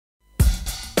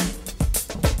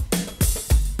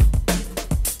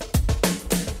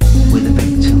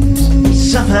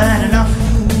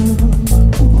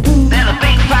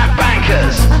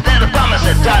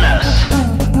outdone us.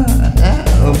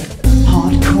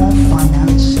 Hardcore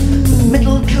finance, the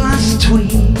middle class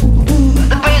tweed.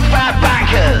 The big fat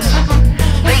bankers,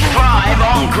 they thrive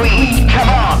on greed. Come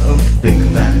on. Big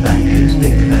fat bankers,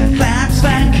 big fat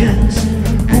bankers.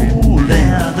 Ooh,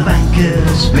 they're the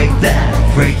bankers. Break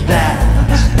that, break that.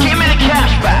 Give me the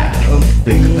cash back.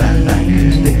 Big fat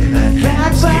bankers, big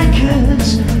fat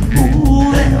bankers.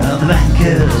 Ooh, they're the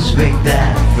bankers. Break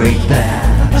that, break that.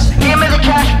 Give me the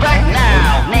cash back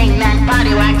now. Ning nang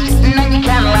body wax, sitting on your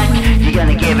Cadillac. You're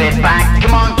gonna give it back.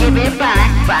 Come on, give it back.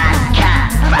 Fat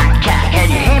cat. Can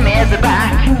you hear me at the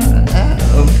back?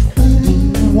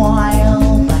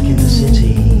 Meanwhile, back in the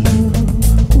city,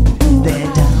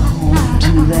 they're down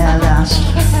to their last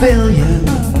billion.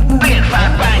 Big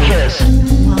fat bankers.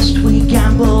 Whilst we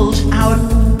gambled our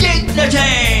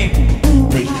dignity,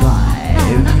 they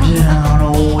thrive down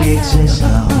all we exist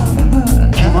on.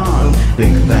 Come on,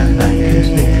 big fat bankers,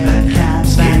 big fat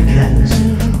cats, bankers.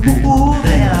 Ooh,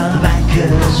 they are the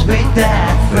bankers. Break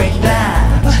that, break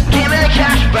that. Give me the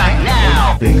cash back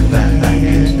now. Big fat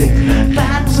bankers, big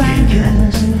fat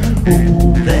bankers.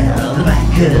 Ooh, they are the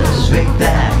bankers. Break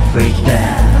that, break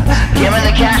that. Give me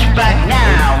the cash back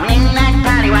now. Ring that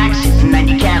body wax, sitting on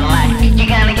your Cadillac. You're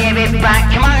gonna give it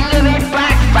back. Come on, give it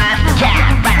back. Fat cat.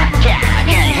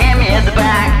 Can you hear me at the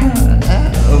back?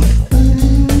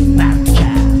 Fat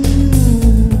cat.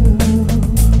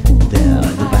 They're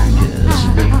the bankers.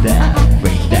 Break that,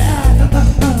 break that.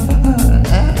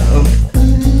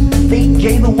 They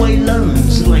gave away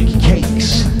loans like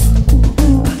cakes.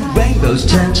 Rainbows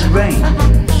turned to rain.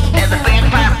 They're the big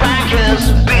fat bankers.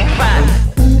 Big fat.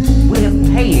 We're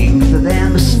paying for their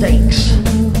mistakes.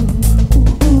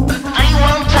 They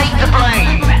won't take the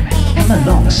blame. Come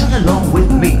along, sing along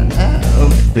with me.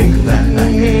 Big fat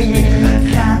bankers, big fat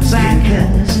cat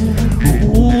bankers.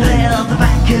 Ooh, they're the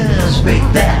bankers. Break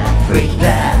that, break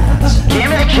that. Give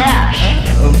me the cash.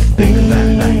 Big fat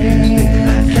bankers, big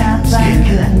fat cat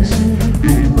bankers.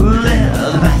 Ooh, they're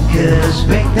the bankers.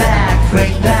 Break that,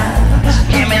 break that.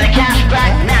 Give me the cash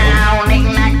back now.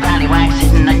 Ning nang body wax,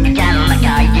 sitting on your Cadillac.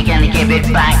 Are you gonna give it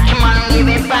back? Come on, give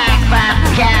it back. Fat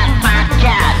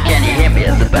cat. Can you hear me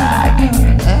at the back?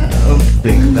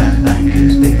 Big fat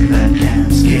bankers, big fat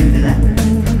cats, give me that.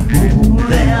 Ooh,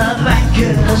 they're the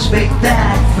bankers. Break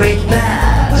that, break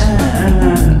that.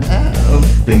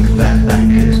 Big fat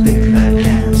bankers, big fat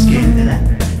cats, give me that.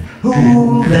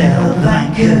 Ooh, they're the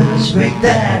bankers. Break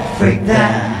that, break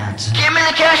that. Give me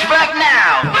the cash back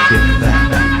now. Big fat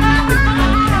bankers, big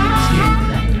fat cats, give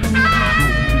me that.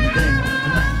 Ooh, they're the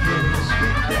bankers.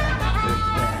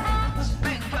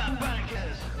 Break that, break that. Big fat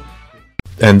bankers.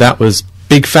 And that was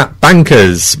Big Fat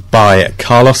Bankers by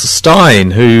Carlos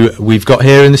Stein, who we've got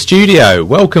here in the studio.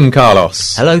 Welcome,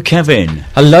 Carlos. Hello, Kevin.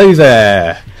 Hello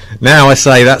there. Now I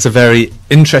say that's a very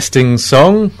interesting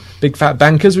song, Big Fat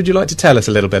Bankers. Would you like to tell us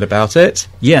a little bit about it?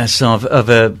 Yes,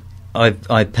 I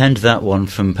penned that one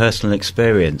from personal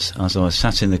experience as I was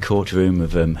sat in the courtroom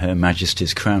of Her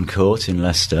Majesty's Crown Court in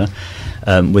Leicester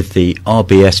with the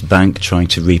RBS Bank trying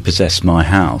to repossess my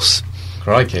house.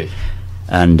 Crikey.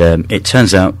 And it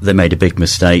turns out they made a big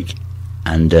mistake,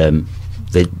 and the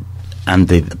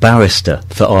barrister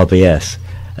for RBS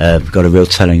got a real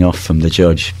telling off from the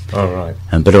judge. All right.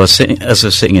 But as I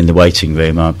was sitting in the waiting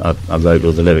room, I wrote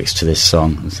all the lyrics to this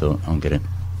song and thought, I'm going to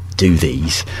do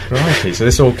these. Crikey. So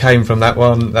this all came from that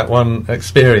one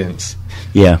experience.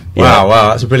 Yeah. Wow,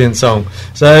 that's a brilliant song.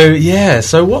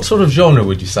 So what sort of genre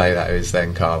would you say that is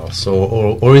then, Carlos,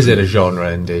 or is it a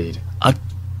genre indeed? I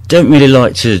don't really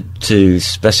like to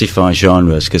specify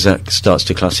genres because that starts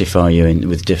to classify you in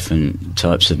with different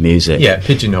types of music. Yeah,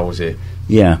 pigeonholes you.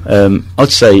 Yeah,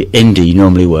 I'd say indie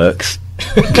normally works.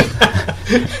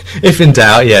 If in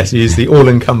doubt, yes, use the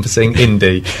all-encompassing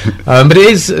indie. But it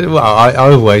is, I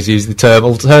always use the term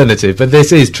alternative, but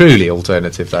this is truly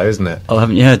alternative though, isn't it? Oh,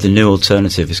 haven't you heard the new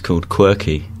alternative is called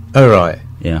Quirky? Oh, right.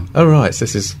 Yeah. Oh, right, so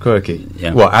this is Quirky.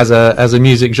 Yeah. What, as a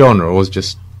music genre, or was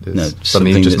just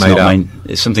something you just made up?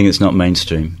 It's something that's not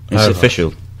mainstream. It's official.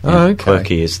 Right. Oh, okay.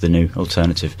 Quirky is the new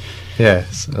alternative.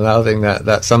 Yes, I think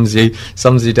that sums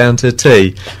you down to a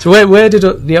T. So where did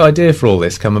the idea for all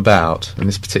this come about, and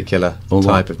this particular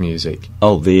type of music?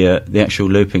 Oh, the actual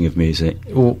looping of music.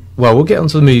 Well, we'll get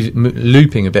onto the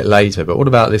looping a bit later, but what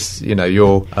about this,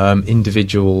 your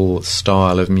individual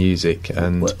style of music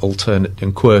and alternate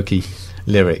and quirky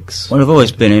lyrics? Well, I've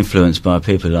always been influenced by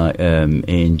people like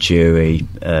Ian Jury,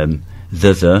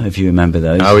 The, if you remember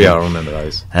those. Oh, yeah, I remember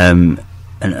those.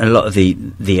 And a lot of the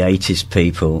 80s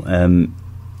people, and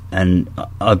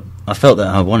I felt that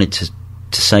I wanted to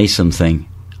say something,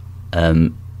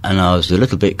 and I was a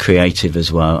little bit creative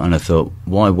as well, and I thought,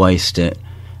 why waste it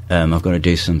I've got to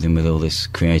do something with all this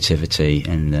creativity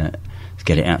and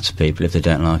get it out to people. If they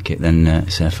don't like it, then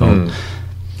it's their fault.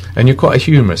 And you're quite a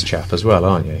humorous chap as well,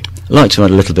 aren't you? I like to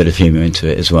add a little bit of humour into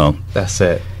it as well. That's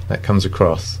it. That comes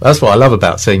across. That's what I love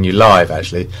about seeing you live,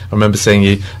 actually. I remember seeing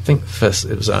you, I think first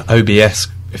it was at OBS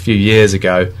a few years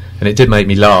ago, and it did make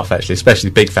me laugh, actually, especially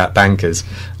Big Fat Bankers.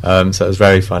 So it was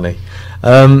very funny.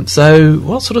 So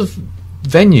what sort of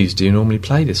venues do you normally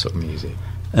play this sort of music?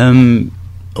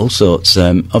 All sorts.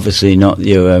 Obviously not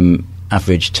your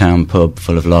average town pub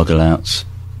full of lager louts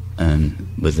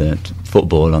with a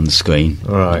football on the screen.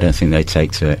 Right. I don't think they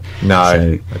take to it. No,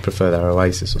 So I prefer their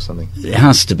Oasis or something. it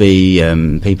has to be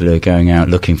people who are going out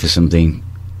looking for something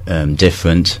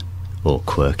different or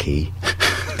quirky.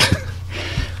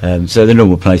 So the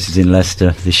normal places in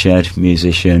Leicester, the Shed,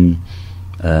 Musician.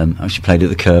 I actually played at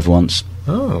the Curve once.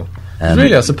 Oh,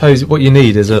 really? I suppose what you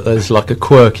need is like a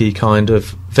quirky kind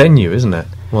of venue, isn't it?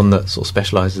 One that sort of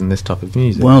specialises in this type of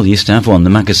music. Well, you used to have one, the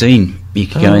magazine. You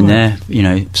could go in right.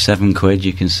 there, £7.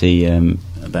 You can see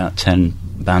about 10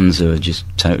 bands who are just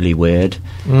totally weird.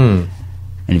 And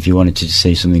if you wanted to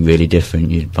see something really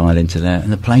different, you'd pile into there.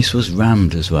 And the place was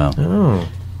rammed as well. Oh,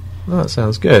 well, that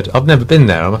sounds good. I've never been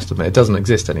there, I must admit. It doesn't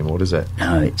exist anymore, does it?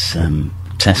 No, it's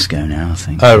Tesco now, I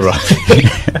think. Oh, right.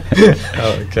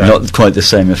 Oh, okay. Not quite the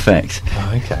same effect.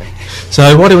 Oh, okay.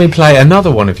 So why don't we play another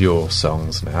one of your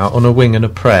songs now, On a Wing and a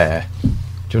Prayer? Do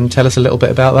you want to tell us a little bit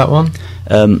about that one?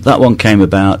 That one came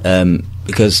about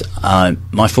because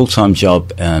my full-time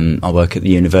job, I work at the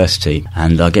university,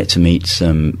 and I get to meet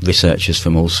some researchers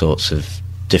from all sorts of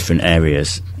different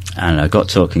areas. And I got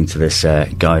talking to this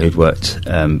guy who'd worked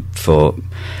for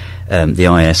the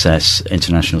ISS,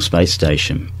 International Space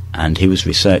Station, and he was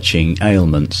researching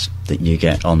ailments that you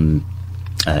get on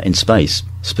in space,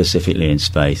 specifically in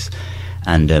space.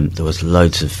 And there was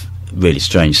loads of really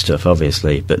strange stuff,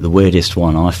 obviously, but the weirdest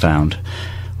one I found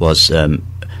was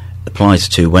applies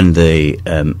to when the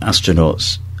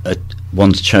astronauts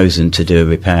one's chosen to do a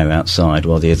repair outside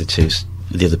while the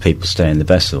other people stay in the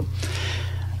vessel.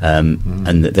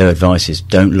 And their advice is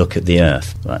don't look at the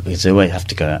Earth, right, because they always have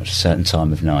to go out at a certain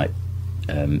time of night.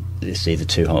 It's either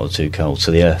too hot or too cold,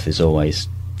 so the Earth is always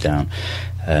down.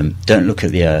 Don't look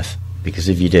at the Earth, because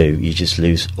if you do, you just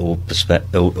lose all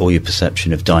your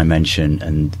perception of dimension,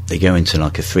 and they go into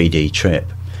like a 3D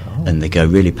trip, and they go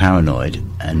really paranoid,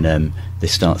 and they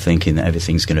start thinking that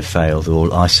everything's going to fail. They're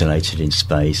all isolated in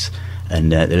space,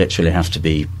 and they literally have to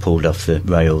be pulled off the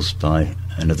rails by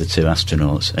another 2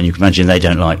 astronauts. And you can imagine they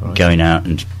don't like going out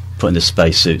and putting the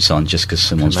spacesuits on just because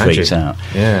someone's freaked out.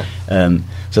 Yeah.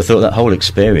 So I thought that whole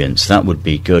experience, that would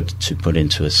be good to put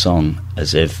into a song,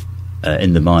 as if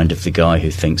in the mind of the guy who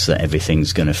thinks that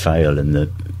everything's going to fail and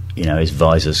his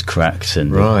visor's cracked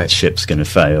and the ship's going to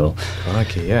fail.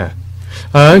 Crikey, yeah.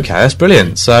 Okay, that's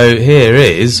brilliant. So here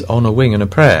is On a Wing and a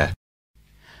Prayer.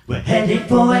 We're headed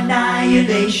for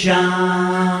annihilation,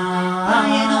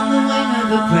 flying on the wing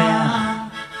of a prayer.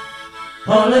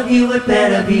 All of you had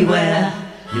better beware,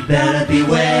 you better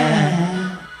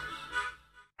beware.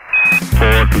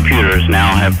 4 computers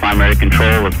now have primary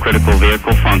control of critical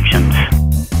vehicle functions.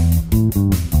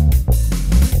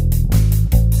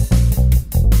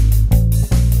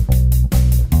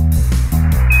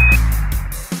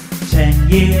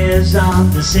 Years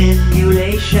of the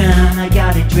simulation, I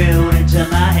got it drilled into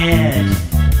my head.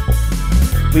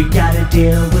 We gotta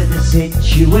deal with the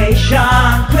situation,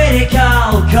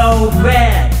 critical code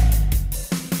red.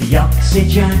 The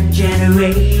oxygen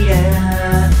generator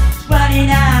is running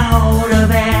out of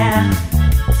air.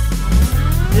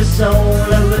 The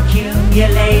solar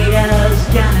accumulator's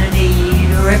gonna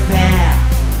need repair.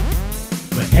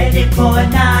 We're headed for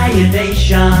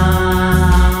annihilation.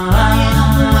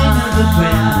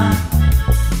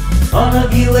 All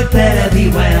of you had better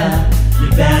beware, you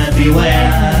better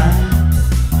beware.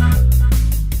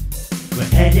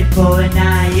 We're headed for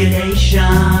annihilation.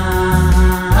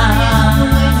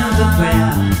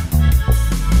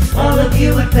 All of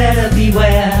you had better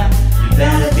beware, you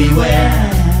better beware.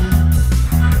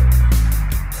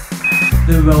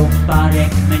 The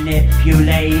robotic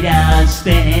manipulator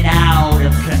spinning out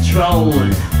of control.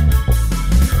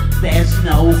 There's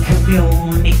no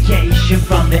communication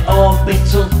from the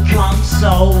orbital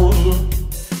console.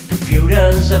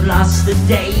 Computers have lost the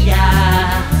data.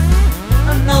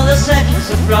 Another seconds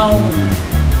have flown.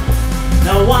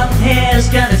 No one here's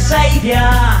gonna save ya.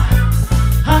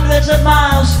 Hundreds of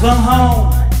miles from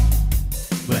home.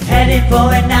 We're headed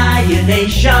for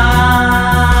annihilation.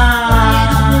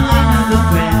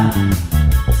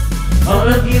 All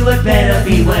of you had better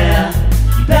beware.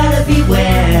 You better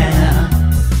beware.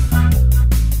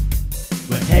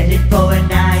 Headed for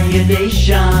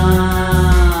annihilation.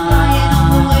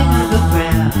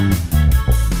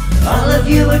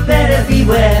 better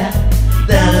beware,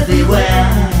 better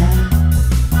beware.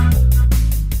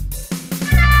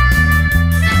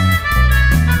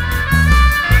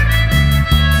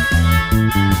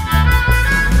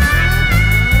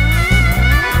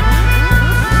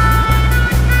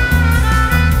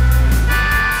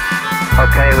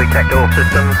 Okay, we checked all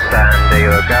systems, and there you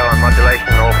go on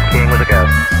modulation, all skiing with a go.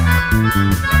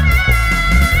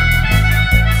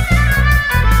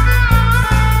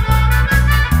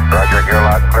 Roger, you're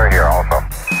loud and clear here also.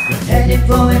 We're headed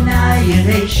for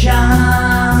annihilation.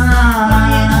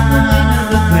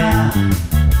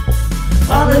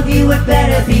 All of you had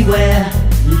better beware,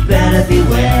 better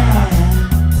beware.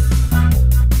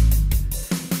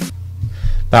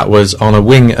 That was On a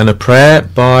Wing and a Prayer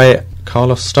by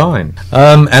Carlos Stein,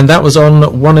 and that was on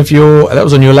that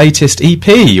was on your latest EP,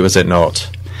 was it not?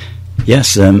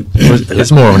 Yes,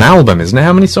 It's more of an album, isn't it?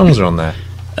 How many songs are on there?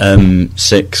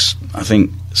 6, I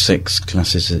think 6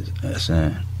 classes as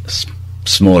a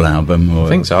small album. Or I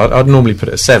think so. I'd normally put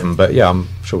it at 7, but yeah, I'm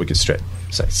sure we could say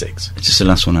 6. It's just the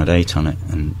last one had 8 on it,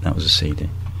 and that was a CD.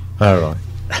 Oh right.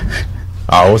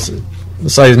 Oh, so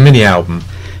it's a mini album.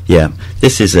 Yeah,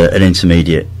 this is an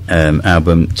intermediate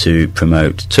album to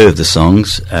promote 2 of the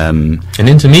songs. An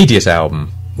intermediate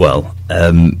album? Well,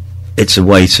 it's a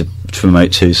way to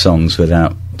promote 2 songs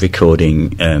without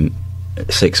recording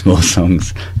 6 more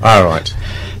songs. All right.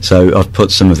 So I've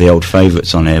put some of the old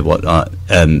favourites on here, what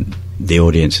the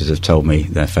audiences have told me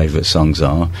their favourite songs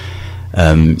are.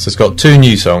 So it's got 2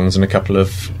 new songs and a couple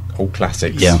of old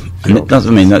classics. Yeah, and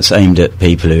that's aimed at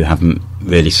people who haven't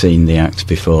really seen the act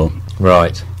before.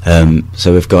 Right.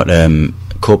 So we've got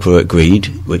Corporate Greed,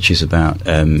 which is about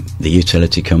the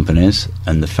utility companies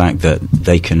and the fact that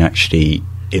they can actually,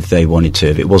 if they wanted to,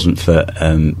 if it wasn't for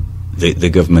the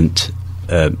government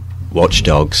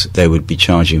watchdogs, they would be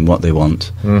charging what they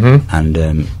want, and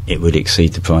it would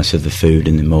exceed the price of the food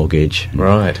and the mortgage.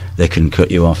 Right. They can cut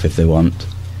you off if they want.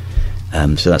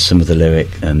 So that's some of the lyric.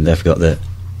 They've got the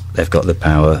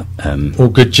power. All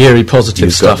good, cheery,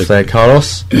 positive stuff there,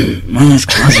 Carlos. Well, it's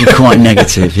quite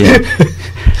negative, yeah.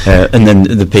 And then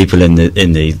the people in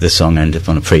the song end up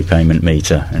on a prepayment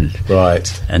meter, and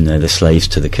and they're the slaves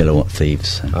to the kilowatt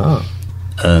thieves.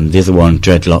 The other one,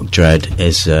 Dreadlock Dread,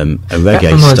 is a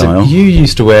reggae style. You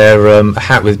used to wear a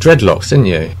hat with dreadlocks, didn't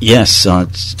you? Yes, I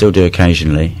still do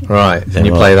occasionally. Right, and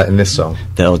you play that in this song?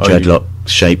 There are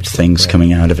dreadlock-shaped things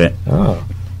coming out of it. Oh.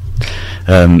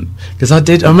 Because I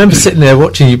remember sitting there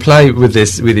watching you play with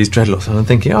these dreadlocks, and I'm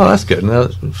thinking, oh, that's good.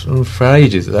 And for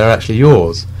ages, they're actually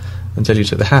yours, until you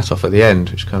took the hat off at the end,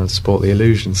 which kind of spoilt the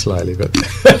illusion slightly. But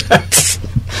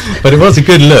but it was a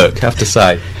good look, I have to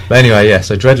say. But anyway, yeah.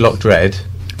 So Dreadlock Dread.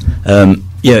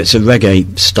 Yeah, it's a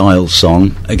reggae style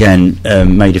song. Again,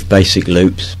 made of basic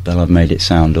loops, but I've made it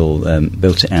sound all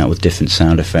built it out with different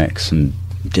sound effects and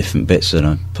different bits that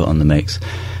I put on the mix.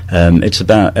 It's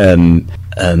about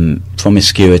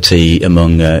promiscuity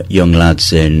among young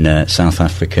lads in South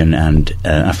African and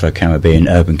Afro-Caribbean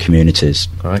urban communities.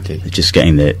 Crikey. Just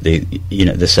getting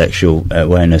the sexual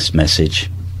awareness message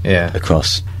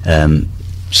across.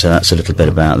 So that's a little bit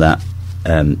about that.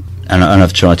 And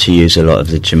I've tried to use a lot of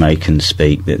the Jamaican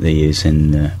speak that they use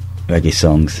in reggae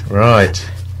songs. Right.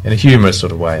 In a humorous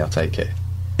sort of way, I take it.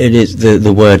 It is.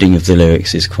 The wording of the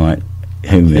lyrics is quite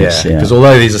humorous. Yeah, because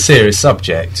although these are serious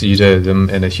subjects, you do them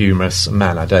in a humorous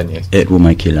manner, don't you? It will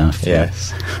make you laugh.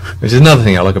 Yes. Which is another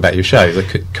thing I like about your shows. They're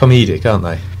comedic, aren't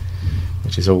they?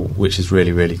 Which is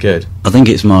really, really good. I think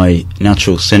it's my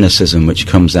natural cynicism which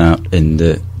comes out in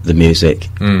the music,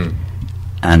 and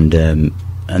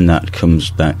that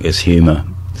comes back as humour.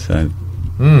 So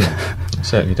it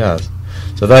certainly does.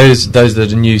 So those are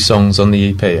the new songs on the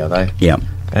EP, are they? Yeah.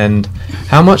 And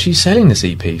how much are you selling this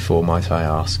EP for, might I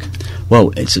ask?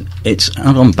 Well, it's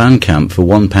out on Bandcamp for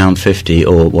 £1.50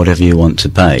 or whatever you want to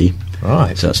pay.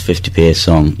 Right. So that's 50p a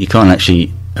song. You can't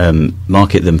actually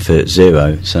market them for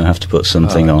 £0, so I have to put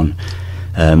something on.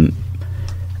 I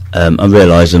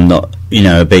realise I'm not,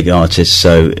 a big artist,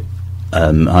 so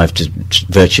I have to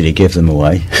virtually give them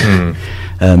away.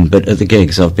 But at the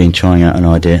gigs, I've been trying out an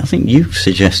idea. I think you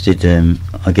suggested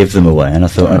I give them away, and I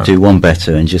thought I'd do one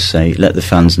better and just say, let the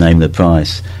fans name the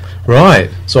price. Right,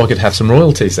 so I could have some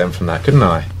royalties then from that, couldn't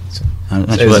I?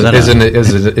 As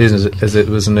it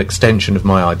was an extension of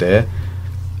my idea.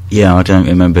 Yeah, I don't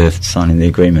remember signing the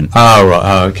agreement. Oh,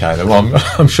 right, okay. Well,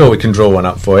 I'm sure we can draw one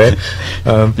up for you.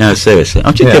 No, seriously.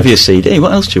 I'll just give you a CD.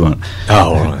 What else do you want?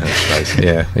 Oh, all right, that's great.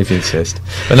 Yeah, if you insist.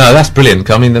 But no, that's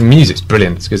brilliant. I mean, the music's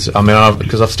brilliant. Because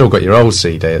I've still got your old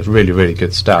CD. It's really, really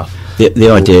good stuff. The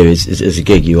idea is, as a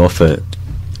gig, you offer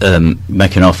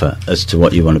make an offer as to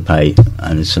what you want to pay,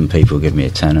 and some people give me a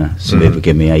tenner, some people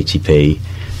give me 80p,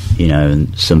 you know,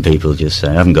 and some people just say,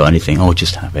 I haven't got anything, I'll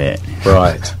just have it.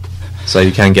 Right. So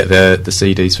you can get the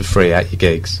CDs for free at your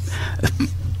gigs.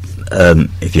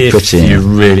 If you're pretty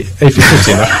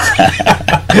enough.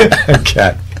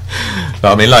 Okay.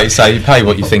 But I mean, like you say, you pay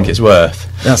what you think it's worth.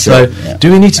 That's so, it, yeah.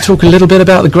 Do we need to talk a little bit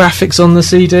about the graphics on the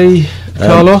CD,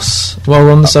 Carlos, while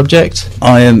we're on the subject?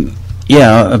 I learned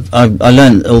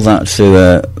all that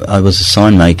through. I was a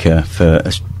sign maker for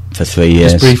 3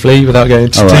 years. Just briefly, without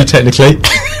going too technically.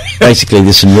 Basically,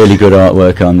 there's some really good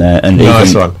artwork on there, and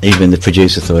nice even the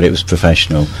producer thought it was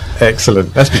professional.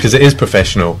 Excellent. That's because it is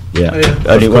professional. Yeah,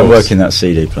 only it won't work in that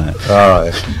CD player. All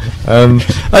right.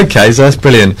 Okay, so that's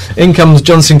brilliant. In comes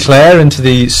John Sinclair into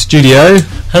the studio.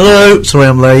 Hello. Sorry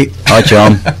I'm late. Hi,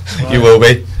 John. You will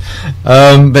be.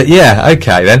 But yeah,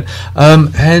 okay then.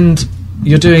 And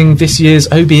you're doing this year's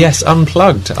OBS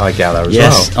Unplugged, I gather, as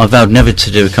yes, well. I vowed never to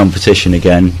do a competition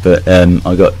again, but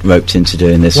I got roped into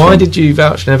doing this. Why did you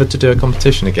vouch never to do a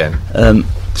competition again?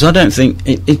 Because I don't think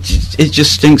it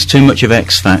just stinks too much of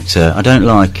X Factor. I don't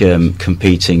like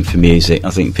competing for music. I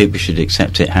think people should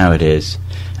accept it how it is,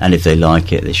 and if they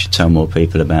like it, they should tell more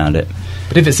people about it.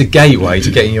 But if it's a gateway to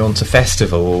getting you onto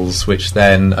festivals, which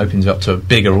then opens you up to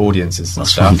bigger audiences and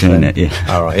That's stuff. why I'm doing it, yeah.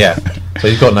 All right, yeah. So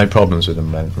you've got no problems with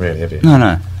them then, really, have you?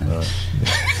 No.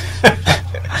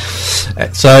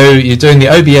 Right. So you're doing the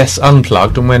OBS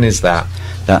Unplugged, and when is that?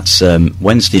 That's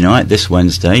Wednesday night, this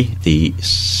Wednesday, the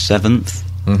 7th.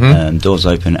 Doors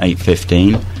open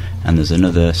 8:15, and there's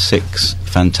another 6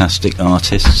 fantastic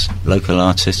artists, local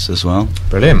artists as well.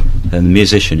 Brilliant. And the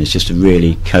musician is just a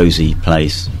really cosy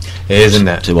place. It is, isn't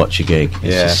it? To watch a gig.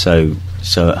 It's just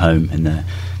so at home in there.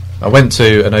 I went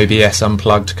to an OBS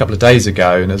Unplugged a couple of days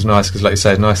ago, and it was nice because, like you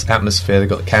say, nice atmosphere. They've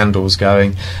got the candles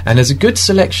going, and there's a good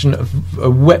selection,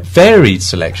 varied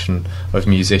selection of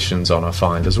musicians on, I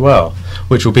find, as well,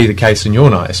 which will be the case on your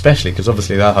night, especially because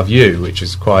obviously they'll have you, which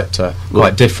is quite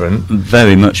different.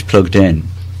 Very much plugged in.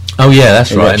 Oh yeah,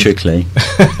 that's electrically.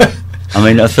 I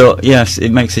mean, I thought, yes,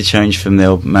 it makes a change from the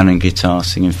old man on guitar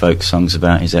singing folk songs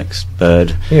about his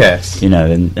ex-bird. Yes. You know,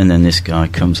 and then this guy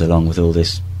comes along with all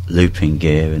this looping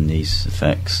gear and these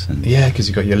effects. And yeah, because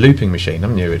you've got your looping machine,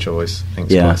 haven't you, which I always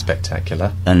think is quite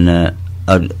spectacular. And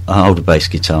I hold a bass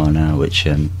guitar now, which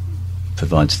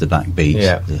provides the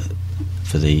backbeat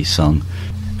for the song.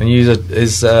 And you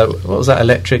use what was that,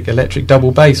 electric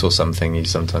double bass or something you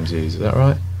sometimes use, is that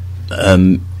right?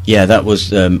 Yeah, that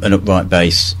was an upright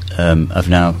bass. I'm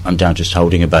down just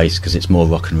holding a bass because it's more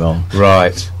rock and roll.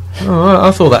 Right. Oh,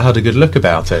 I thought that had a good look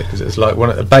about it, because it's like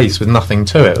a bass with nothing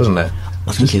to it, wasn't it?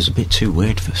 I think it's a bit too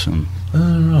weird for some.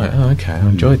 Oh, right. Oh, okay. I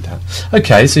enjoyed that.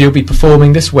 Okay, so you'll be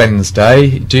performing this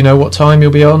Wednesday. Do you know what time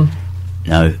you'll be on?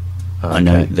 No. Oh, okay. I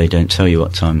know they don't tell you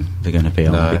what time they're going to be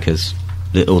on because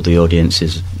all the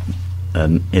audiences,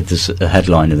 if there's a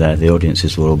headliner there, the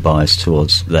audiences were all biased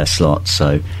towards their slots,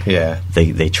 so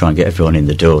they try and get everyone in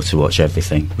the door to watch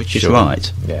everything, which is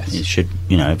right. Yes. It should,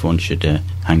 everyone should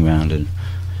hang around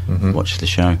and watch the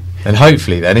show. And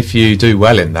hopefully then, if you do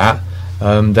well in that,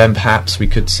 then perhaps we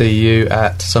could see you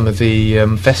at some of the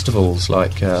festivals,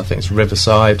 like I think it's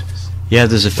Riverside. Yeah,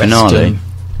 there's a finale.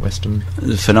 Western.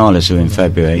 The finales are in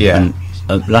February. Yeah.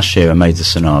 And last year I made the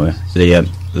finale.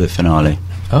 The finale.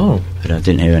 Oh. But I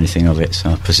didn't hear anything of it,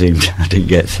 so I presumed I didn't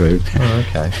get through. Oh,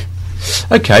 okay.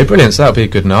 Okay, brilliant. So that'll be a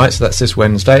good night. So that's this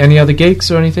Wednesday. Any other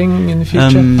gigs or anything in the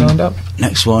future lined up?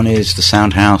 Next one is the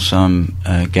Sound House. I'm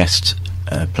a guest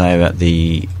player at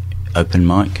the open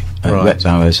mic. Wet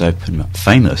Barrow's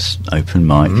famous open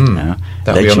mic now.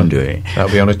 Legendary.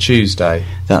 That'll be on a Tuesday.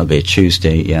 That'll be a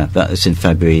Tuesday, yeah. That's in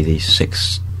February the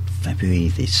 6th. February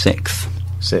the 6th.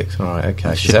 6th, all right,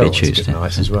 okay. It should be Tuesday.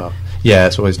 Nice as well. Yeah,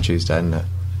 it's always Tuesday, isn't it?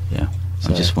 Yeah.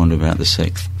 So. I just wondered about the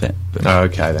 6th bit. Oh,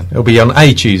 okay then. It'll be on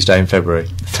a Tuesday in February.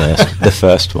 The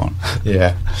first one.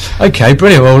 Yeah. Okay,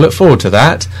 brilliant. Well, we'll look forward to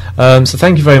that. So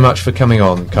thank you very much for coming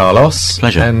on, Carlos.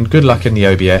 Pleasure. And good luck in the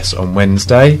OBS on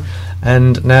Wednesday.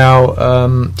 And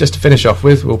now, just to finish off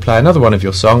with, we'll play another one of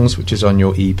your songs, which is on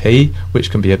your EP,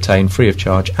 which can be obtained free of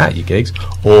charge at your gigs,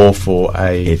 or for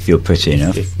a... If you're pretty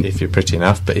enough. If you're pretty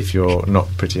enough, but if you're not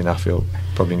pretty enough, you'll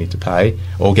probably need to pay.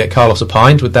 Or get Carlos a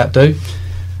pint, would that do?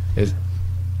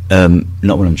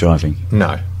 Not when I'm driving.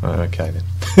 No. Oh, okay then.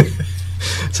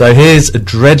 So here's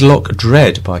Dreadlock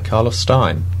Dread by Carlos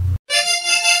Stein.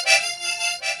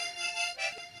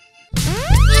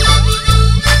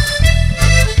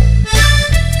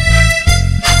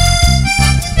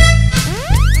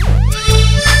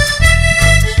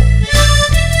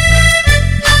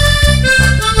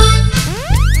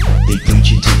 They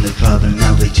preach it in the club and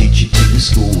now they teach it in the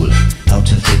school.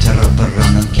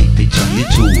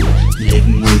 it all.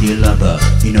 Living with your lover,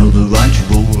 you know the right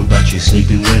rule, but you're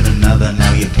sleeping with another.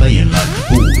 Now you're playing like a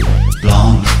fool.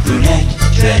 Blonde, brunette,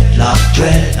 dreadlock,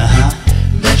 dread,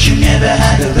 but you never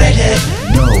had a redhead.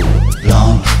 No.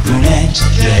 Blonde, brunette,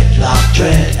 dreadlock,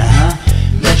 dread,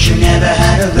 but you never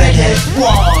had a redhead.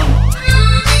 One.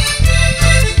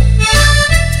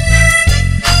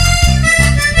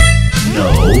 No.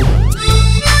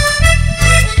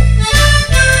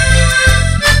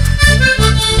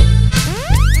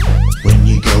 When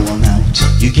you go on out,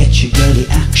 you get your girly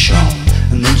action,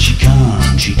 and then she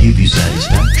can't, she give you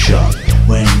satisfaction.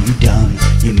 When you're done,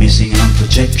 you're missing on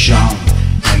protection.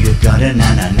 Now you've got a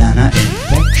na-na-na-na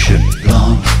infection.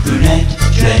 Blonde, brunette,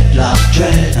 dreadlock,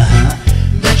 dread,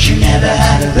 but you never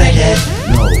had a redhead.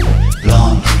 No.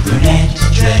 Blonde, brunette,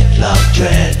 dreadlock,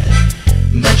 dread,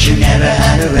 but you never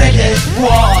had a redhead.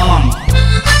 One.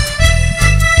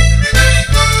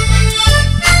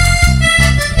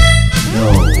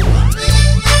 No.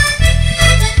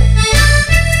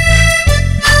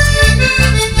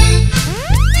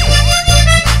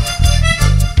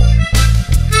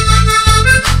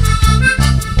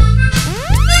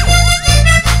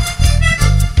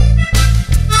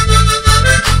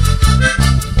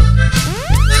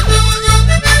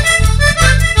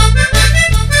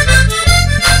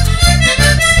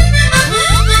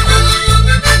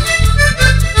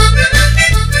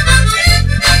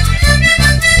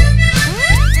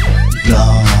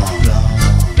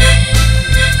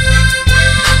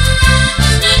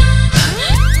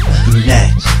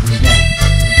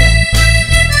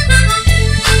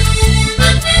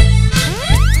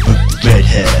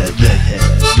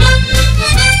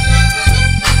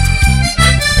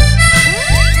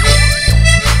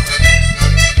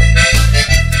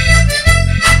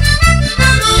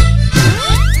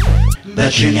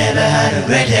 But you never had a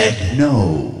redhead.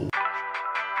 No.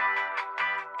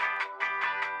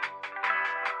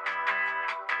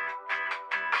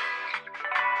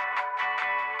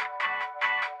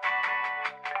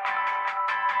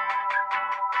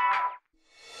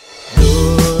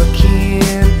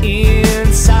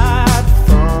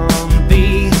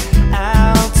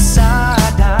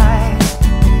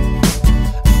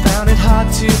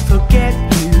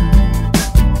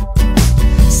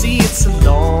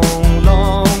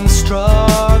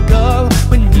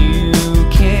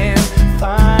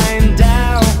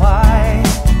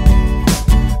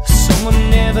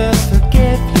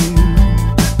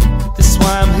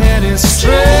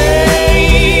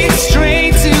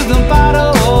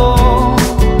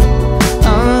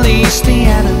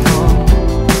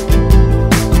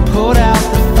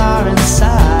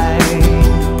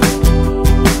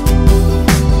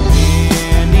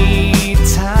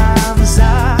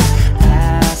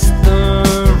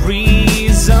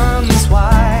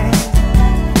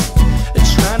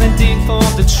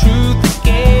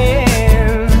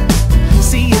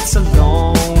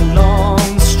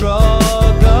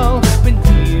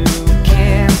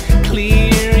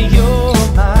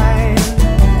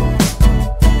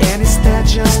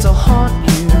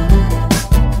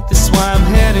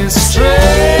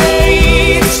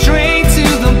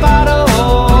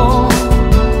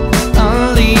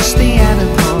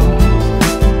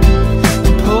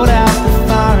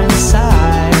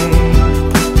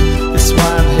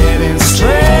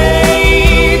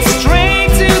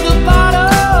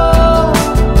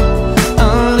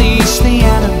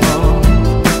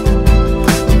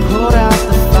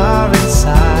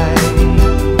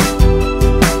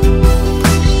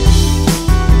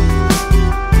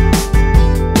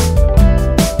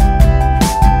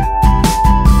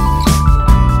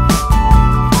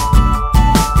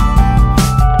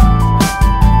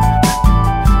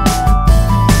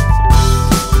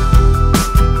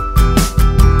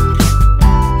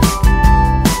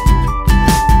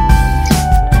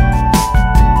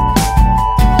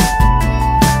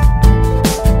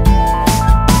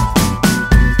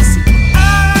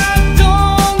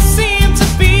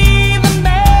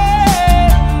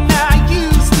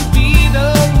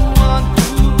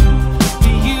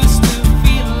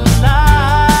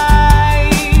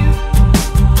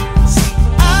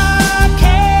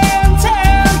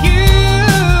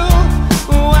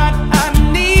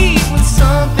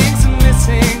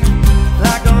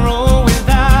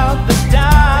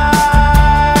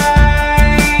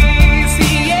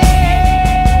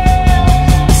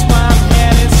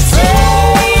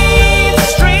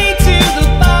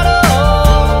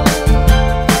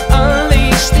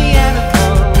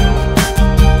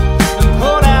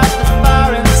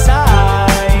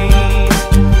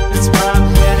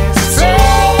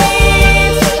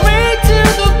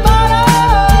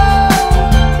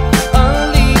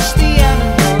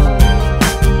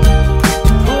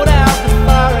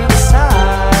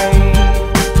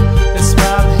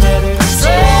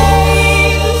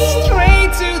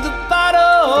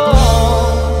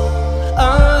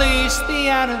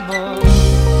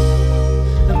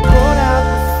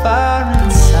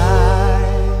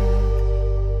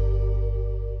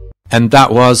 And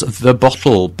that was The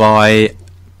Bottle by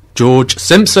George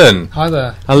Simpson. Hi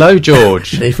there. Hello,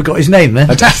 George. He forgot his name then.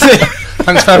 That's it.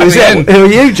 Thanks for having me in. Who are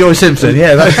you? George Simpson.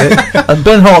 Yeah, that's it. And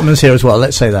Ben Hartmann's here as well,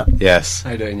 let's say that. Yes.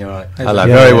 How you doing? You all right? Hello.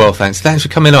 Yeah. Very well, thanks. Thanks for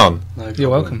coming on. You're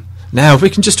welcome. Now, if we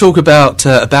can just talk about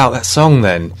that song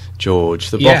then, George,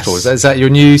 The Yes. Bottle. Is that your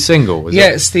new single? Is Yeah,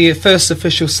 it? it's the first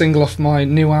official single off my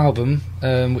new album,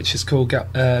 which is called Get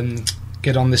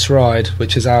On This Ride,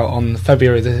 which is out on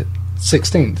February the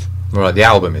 16th. Right, the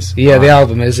album is. Yeah, Right. the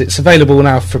album is. It's available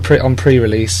now on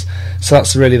pre-release, so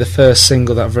that's really the first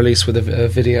single that I've released with a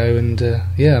video, and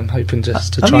I'm hoping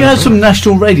just to Have try you and had some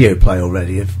national radio play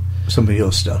already of some of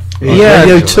your stuff? Yeah.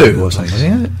 Radio 2 or something,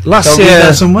 yeah? last Don't read year.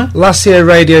 that somewhere? Last year,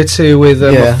 Radio 2 with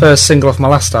Yeah. my first single off my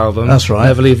last album. That's right.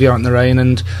 Never Leave You Out in the Rain,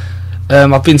 and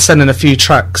I've been sending a few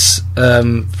tracks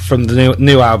from the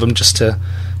new album just to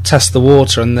test the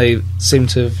water, and they seem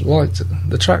to have liked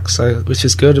the tracks, so which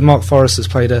is good. And Mark Forrest has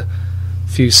played a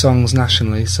few songs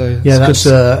nationally, so Yeah, it's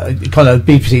that's good. kind of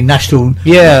BBC national,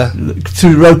 Yeah,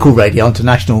 through local radio onto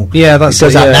national. yeah, that's It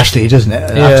goes it, out yeah. nationally, doesn't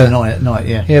it? Yeah. After night,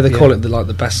 yeah. Yeah, they call it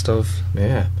the best of.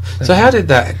 Yeah. So how did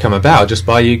that come about? Just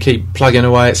by you keep plugging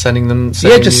away at sending Just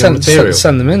your send material?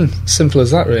 them in. Simple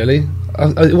as that, really.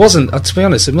 It wasn't, to be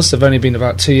honest, it must have only been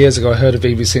about 2 years ago I heard a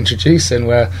BBC introducing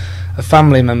where a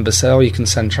family member said, you can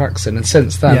send tracks in, and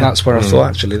since then Yeah. that's where I thought,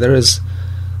 actually, there is,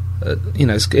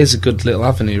 it is a good little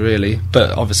avenue, really,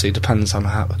 but obviously it depends on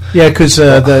how. Yeah, because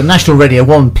the National Radio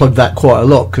 1 plug that quite a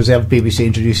lot because they have BBC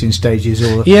introducing stages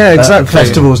or Yeah, exactly.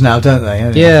 festivals now, don't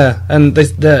they? Yeah, and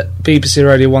the BBC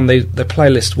Radio 1, they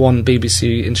playlist one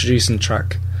BBC introducing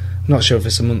track. I'm not sure if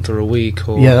it's a month or a week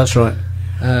or. Yeah, that's right.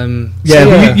 Yeah, Yeah,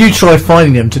 but you try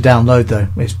finding them to download though.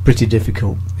 It's pretty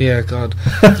difficult. yeah, God.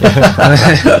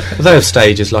 They have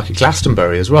stages like at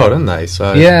Glastonbury as well, don't they?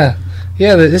 So Yeah,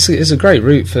 it's a great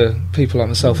route for people like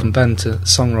myself and Ben, to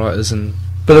songwriters, and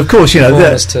But of course,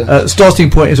 Performers the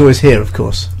starting point is always here. Of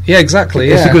course, yeah,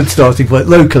 exactly. it's Yeah, a good starting point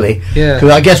locally. Yeah.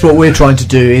 Because I guess what we're trying to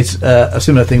do is a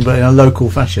similar thing, but in a local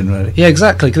fashion, really. yeah,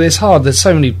 exactly. Because it's hard. There's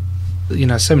so many,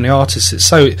 so many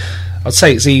artists. I'd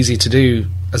say it's easy to do,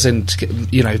 as in to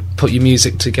get, put your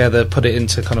music together, put it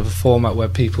into kind of a format where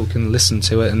people can listen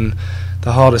to it, and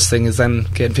the hardest thing is then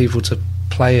getting people to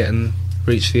play it and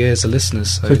reach the ears of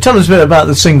listeners. So tell us a bit about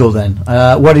the single then.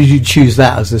 Why did you choose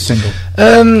that as the single?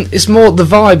 It's more the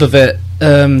vibe of it,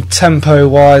 tempo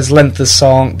wise, length of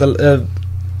song.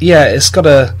 It's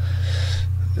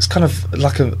kind of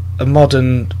like a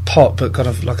modern pop, but kind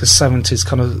of like a 70s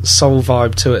kind of soul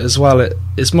vibe to it as well.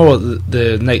 It's more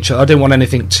the nature. I didn't want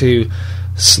anything too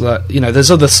there's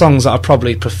other songs that I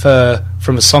probably prefer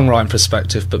from a songwriting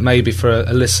perspective, but maybe for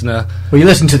a listener. Well, you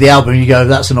listen to the album and you go,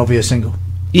 that's an obvious single.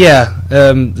 Yeah,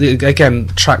 again,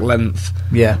 track length,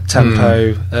 Yeah.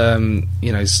 tempo,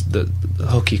 the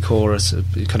hooky chorus,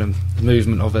 kind of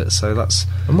movement of it. So that's.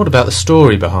 And what about the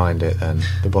story behind it then?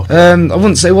 The Bottle. I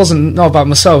wouldn't say it wasn't not about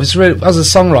myself. It's really, as a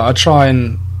songwriter, I try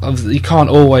and you can't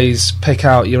always pick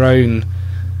out your own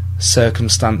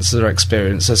circumstances or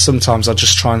experiences. Sometimes I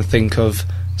just try and think of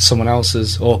someone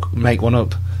else's or make one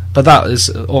up. But that is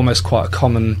almost quite a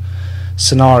common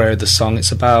scenario of the song.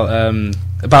 It's about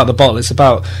the bottle. It's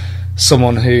about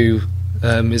someone who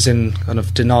is in kind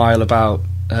of denial about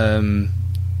a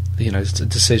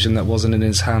decision that wasn't in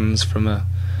his hands from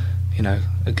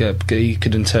you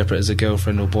could interpret it as a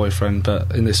girlfriend or boyfriend,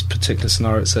 but in this particular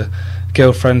scenario it's a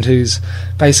girlfriend who's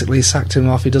basically sacked him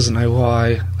off. He doesn't know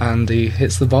why, and he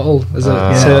hits the bottle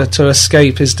to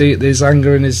escape his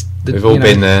anger and his. We've all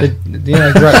been there. Yeah,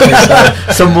 exactly.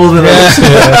 So, Some more than others.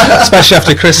 especially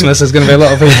after Christmas, there's going to be a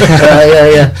lot of people.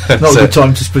 Yeah. Not a good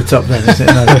time to split up then, is it?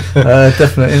 No,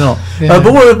 definitely not. Yeah.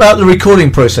 But what about the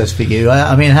recording process for you?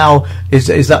 I mean, how is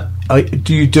that?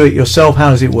 Do you do it yourself?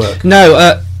 How does it work?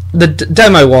 No, the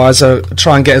demo-wise, I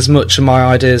try and get as much of my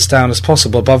ideas down as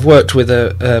possible. But I've worked with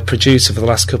a producer for the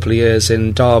last couple of years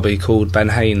in Derby called Benn,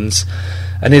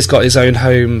 and he's got his own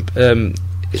home.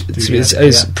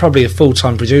 He's probably a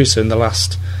full-time producer in the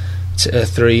last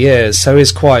 3 years, so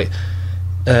he's quite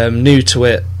new to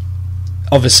it.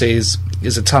 Obviously,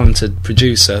 he's a talented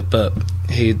producer, but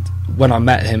when I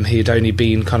met him, he'd only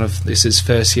been this is his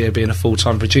first year being a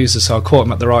full-time producer, so I caught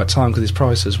him at the right time because his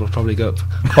prices will probably go up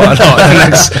quite a lot in the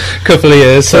next couple of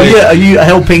years. So yeah, are you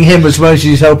helping him as well as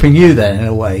he's helping you then, in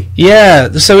a way? Yeah,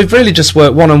 so we've really just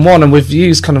worked one-on-one, and we've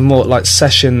used kind of more like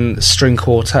session string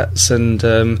quartets and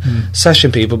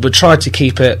session people, but tried to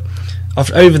keep it.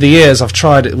 Over the years, I've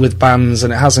tried it with bands,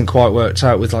 and it hasn't quite worked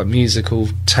out with like musical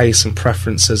tastes and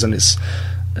preferences, and it's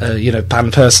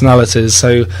band personalities.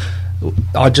 So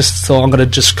I just thought I'm going to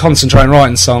just concentrate on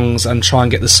writing songs and try and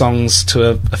get the songs to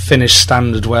a finished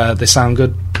standard where they sound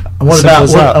good. And what Simple about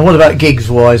as that. what about gigs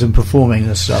wise and performing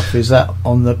and stuff? Is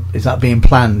that being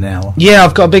planned now? Yeah,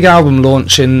 I've got a big album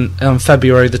launch on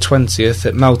February the 20th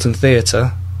at Melton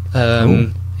Theatre.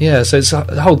 Yeah, so it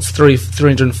holds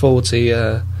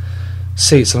 340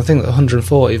 seats, and I think that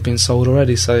 140 have been sold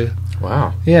already. So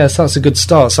Wow. yeah, so that's a good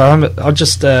start. So I'm going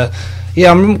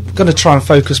to try and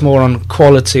focus more on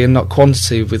quality and not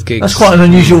quantity with gigs. That's quite an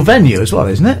unusual venue as well,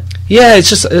 isn't it? Yeah, it's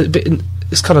just a bit.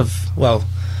 It's kind of, well,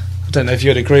 I don't know if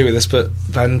you'd agree with this, but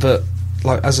Ben, but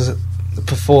like as a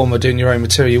performer doing your own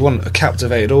material, you want a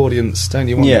captivated audience, don't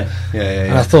you? Yeah.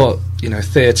 And I thought,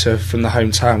 theatre from the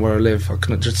hometown where I live, I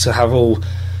couldn't just to have all,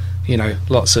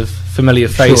 lots of familiar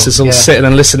faces all sitting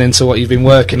and listening to what you've been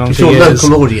working on for your years.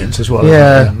 local audience as well.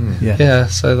 Yeah.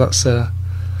 So that's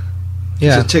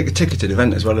It's a ticketed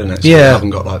event as well, isn't it? So Yeah. you haven't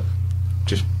got like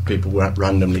just people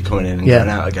randomly coming in and going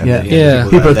out again. Yeah.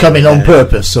 People are coming on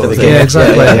purpose, sort of thing. Yeah,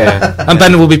 exactly. And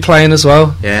Ben will be playing as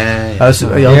well.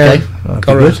 Okay.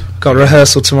 Got a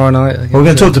rehearsal tomorrow night. We're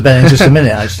going to talk to Ben in just a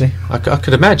minute, actually. I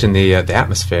could imagine the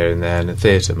atmosphere in there in the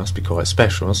theatre must be quite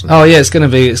special, mustn't it? Oh yeah, it's going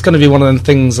to be one of them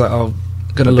things that I'm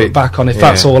going to look back on if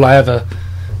that's all I ever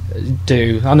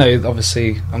do. I know,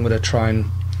 obviously, I'm going to try and,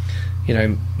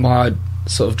 my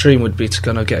sort of dream would be to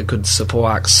kind of get a good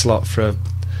support act slot for a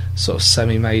sort of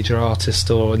semi-major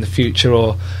artist, or in the future,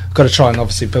 or I've got to try and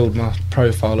obviously build my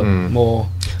profile up more.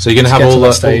 So you're going to to have get all to the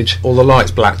that stage. all the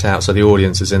lights blacked out, so the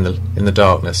audience is in the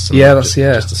darkness. and That's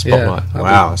just a spotlight. that'd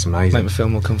Wow, that's make amazing. me feel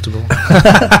more comfortable.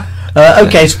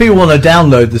 Okay, so people want to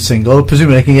download the single.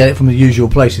 Presumably they can get it from the usual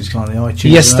places, can't they?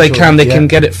 iTunes. Yes, and they that can. sort They of- can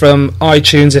get it from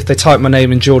iTunes. If they type my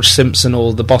name in George Simpson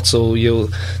or The Bottle,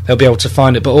 they'll be able to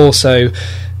find it. But also,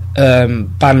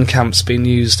 Bandcamp's been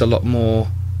used a lot more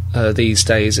these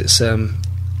days. It's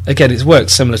again, it's worked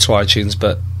similar to iTunes,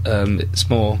 but it's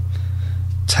more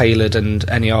tailored, and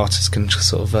any artist can just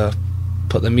sort of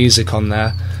put the music on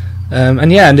there.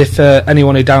 And if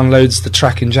anyone who downloads the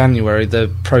track in January, the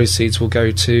proceeds will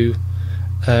go to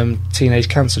Teenage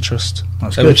Cancer Trust,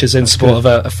 which is in support of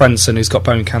a friendson who's got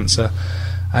bone cancer,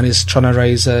 and is trying to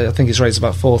raise. I think he's raised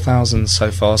about 4,000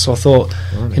 so far. So I thought,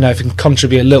 if you can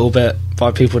contribute a little bit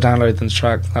by people downloading the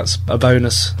track, that's a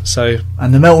bonus. So,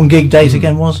 And the Melton gig date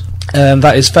again was?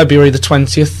 that is February the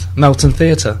 20th, Melton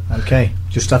Theatre. Okay,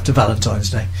 just after Valentine's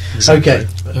Day. Exactly. Okay.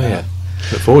 Oh yeah,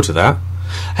 look forward to that.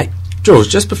 Hey, George,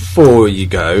 just before you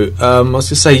go, I was going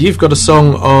to say you've got a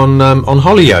song on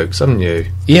Hollyoaks, haven't you?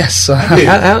 Yes. How did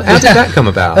that come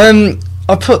about?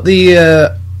 I put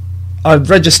I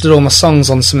registered all my songs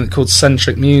on something called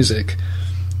Centric Music,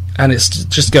 and it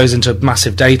just goes into a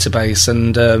massive database,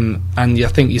 and I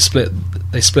think they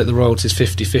split the royalties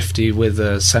 50-50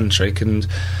 with Centric, and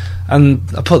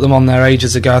I put them on there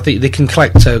ages ago. I think they can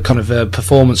collect a kind of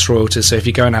performance royalties. So if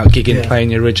you're going out gigging, playing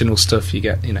your original stuff, you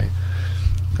get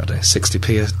I don't know,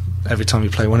 60p every time you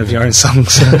play one of your own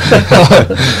songs.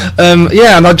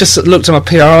 And I just looked at my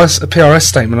PRS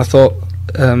statement. I thought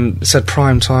it said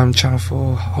prime time, Channel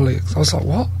 4, Hollyoaks. I was like,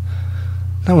 what?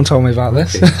 No one told me about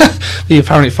this. You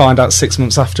apparently find out 6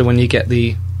 months after when you get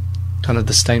the kind of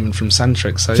the statement from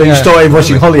Centric. So you started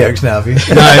watching Hollyoaks now, have you?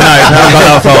 No,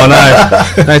 not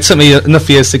that far, no. It took me enough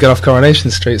years to get off Coronation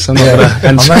Street, so I'm not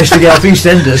going to... I managed to get off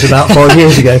EastEnders about 5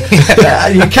 years ago.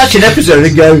 You catch an episode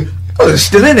and go, oh, they're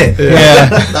still in it. Yeah.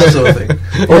 That sort of thing.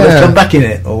 Or they've come back in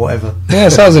it, or whatever. Yeah,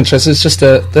 so I was interested. It's just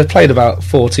they played about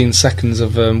 14 seconds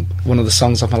of one of the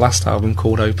songs off my last album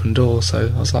called Open Door,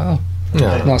 so I was like,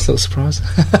 nice little surprise.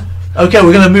 Okay,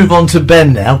 we're going to move on to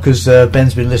Ben now, because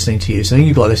Ben's been listening to you, so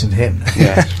you've got to listen to him now.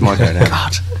 Yeah, it's my go now.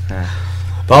 God.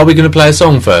 But are we going to play a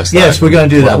song first? Yes, though? we're going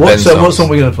to do that. One of Ben's What songs. song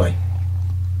are we going to play?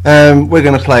 We're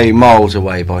going to play Miles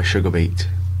Away by Sugar Beat.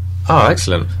 Oh,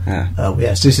 excellent. Yeah. Oh,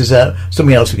 yes, this is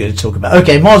something else we're going to talk about.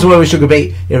 Okay, Miles Away with Sugar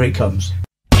Beat, here it comes.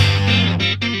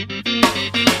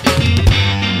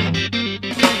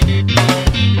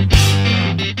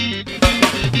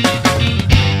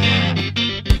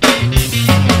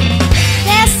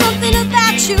 There's something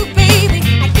about you, baby.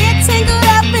 I get tangled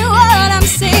up in what I'm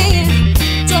saying.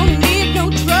 Don't need no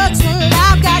drugs when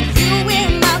I've got you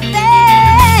in my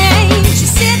veins. You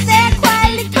sit there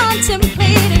quietly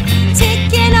contemplating,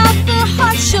 taking off the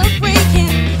hearts you're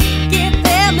breaking. Give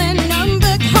them a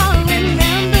number, can't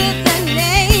remember the name.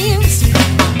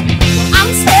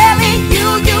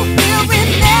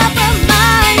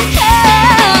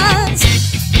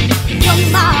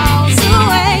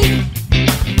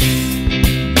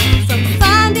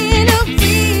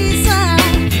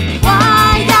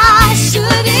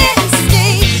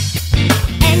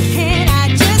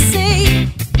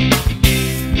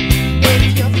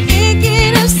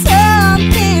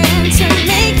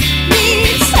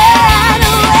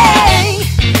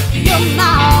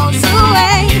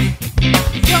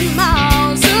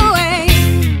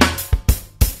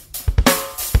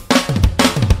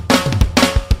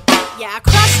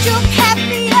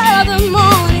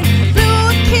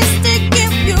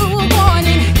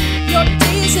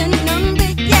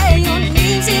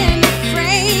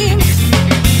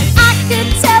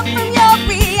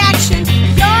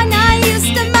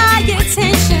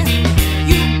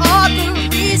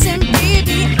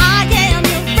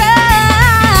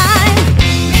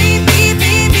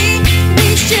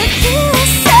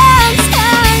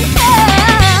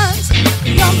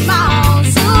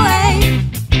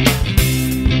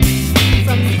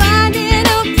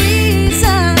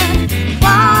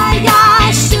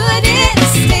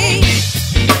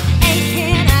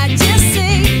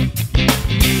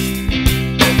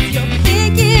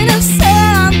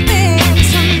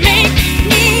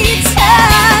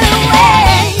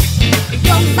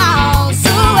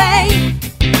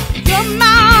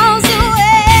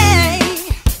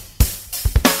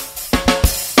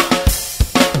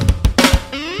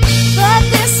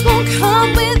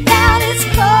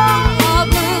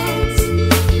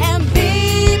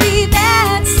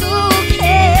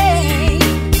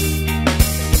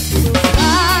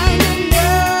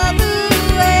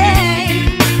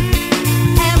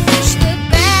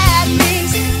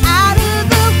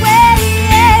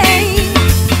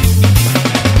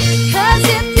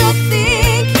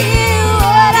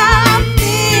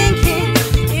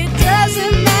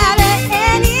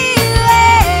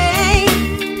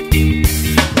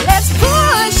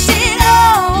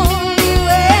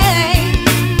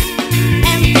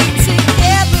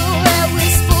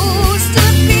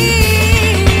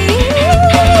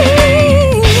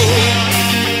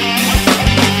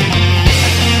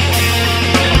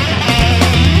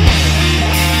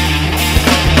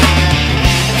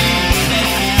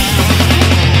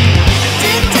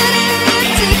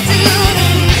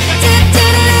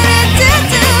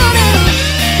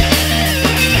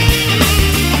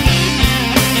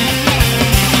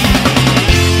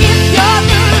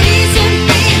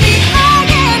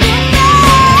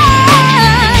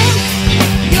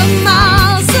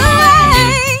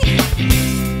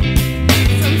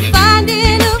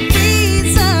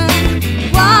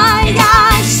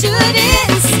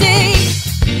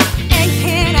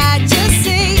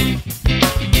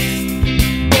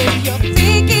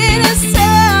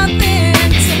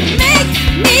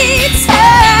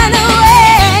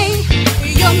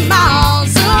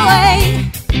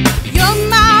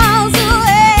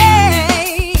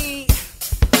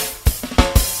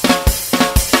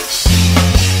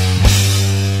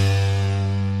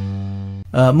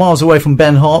 miles away from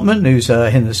Ben Hartmann, who's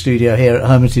in the studio here at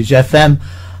Hermitage FM.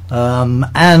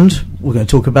 And we're going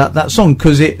to talk about that song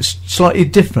because it's slightly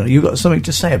different. You've got something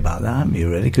to say about that, haven't you,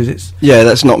 really? Because it's... Yeah,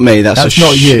 that's not me. That's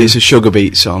not you. It's a Sugar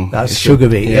Beat song. That's Sugar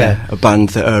Beat, yeah. A band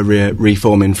that are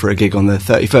reforming for a gig on the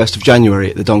 31st of January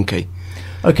at the Donkey.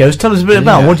 Okay, let's tell us a bit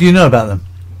about them. What do you know about them?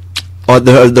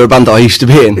 They're a band that I used to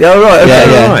be in. Yeah, right.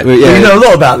 Okay, yeah. Right. You know a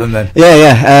lot about them then.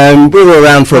 Yeah. We were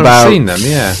around for about seen them,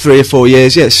 3 or 4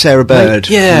 years. Yeah, Sarah Bird.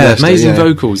 Amazing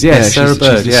vocals. Yes, Sarah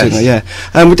Bird. She's the singer,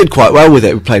 yeah. We did quite well with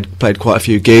it. We played quite a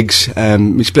few gigs.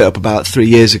 We split up about 3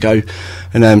 years ago,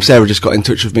 and Sarah just got in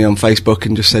touch with me on Facebook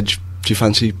and just said, "Do you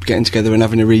fancy getting together and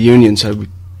having a reunion?" So we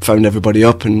phoned everybody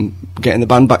up and getting the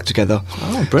band back together.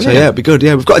 Oh, brilliant! So yeah, it'd be good.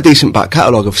 Yeah, we've got a decent back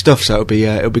catalogue of stuff, so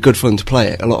it'll be good fun to play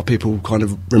it. A lot of people kind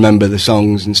of remember the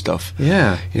songs and stuff.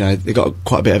 Yeah, they got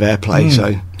quite a bit of airplay.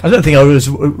 So I don't think I was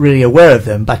really aware of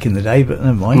them back in the day, but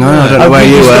never mind. No, I don't know where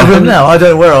you were. Now I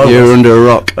don't know where I was. You were under a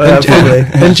rock. Probably.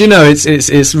 And you know,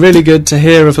 it's really good to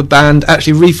hear of a band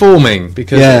actually reforming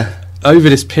because. Over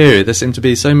this period, there seem to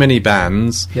be so many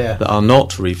bands that are not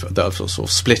that are sort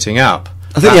of splitting up.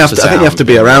 I think you have to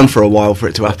be around for a while for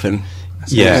it to happen.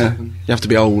 Yeah. You have to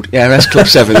be old. Yeah, that's Club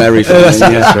 7, they're reforming.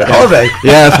 Are they?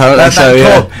 Yeah, apparently so,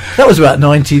 yeah. That was about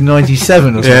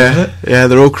 1997 or something, wasn't it? Yeah,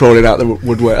 they're all crawling out the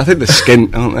woodwork. I think they're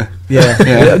skint, aren't they?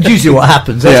 Yeah. Usually what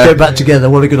happens, let's get back together,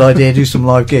 what a good idea, do some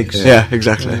live gigs. Yeah,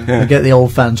 exactly. Yeah. And get the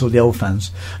old fans or the old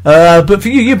fans. But for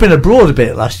you, you've been abroad a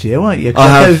bit last year, weren't you?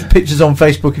 I have pictures on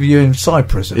Facebook of you in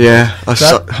Cyprus. Yeah, I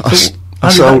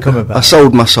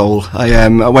sold my soul. I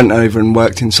went over and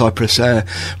worked in Cyprus,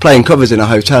 playing covers in a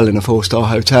hotel, in a 4-star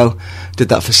hotel. Did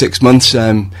that for 6 months.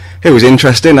 It was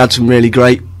interesting. Had some really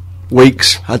great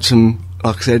weeks. Had some,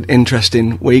 like I said,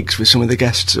 interesting weeks with some of the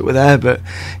guests that were there. But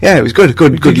yeah, it was good.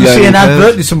 Did you see an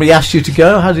advert? Did somebody ask you to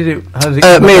go? How did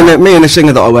it? Me and a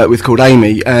singer that I work with called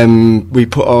Amy. We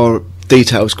put our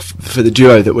details for the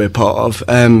duo that we're part of.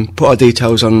 Put our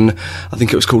details on. I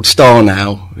think it was called Star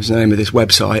Now. Was the name of this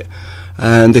website.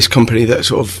 And this company that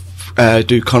sort of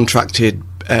do contracted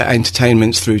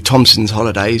entertainments through Thompson's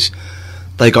Holidays,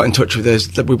 they got in touch with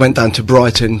us. We went down to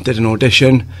Brighton, did an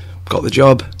audition, got the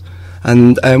job,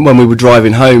 and when we were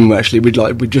driving home, actually, we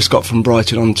just got from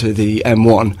Brighton onto the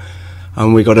M1,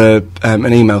 and we got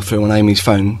an email through on Amy's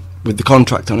phone with the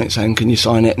contract on it saying, "Can you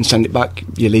sign it and send it back?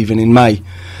 You're leaving in May."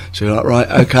 So we're like,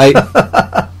 right, okay,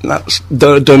 that's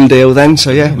done deal then. So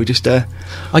yeah, we just.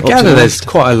 I gather there's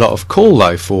quite a lot of call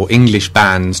though for English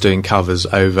bands doing covers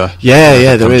over.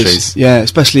 Yeah, there is. Yeah,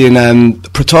 especially in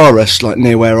Protaurus, like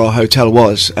near where our hotel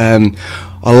was. A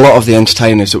lot of the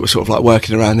entertainers that were sort of like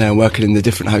working around there and working in the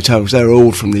different hotels, they're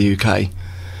all from the UK.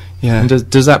 Yeah. And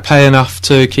does that pay enough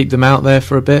to keep them out there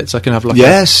for a bit, so I can have like?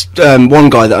 Yes, one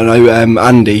guy that I know,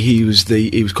 Andy, he was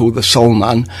called the Soul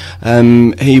Man.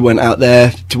 He went out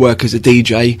there to work as a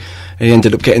DJ. He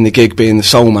ended up getting the gig being the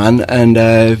Soul Man, and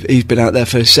he's been out there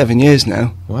for 7 years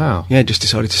now. Wow. Yeah, just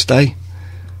decided to stay.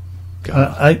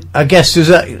 I guess, does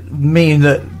that mean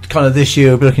that kind of this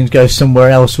year we're looking to go somewhere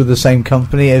else with the same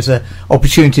company? As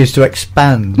opportunities to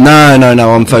expand? No,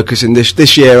 I'm focusing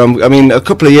this year. I mean, a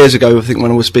couple of years ago, I think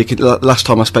when I was speaking, last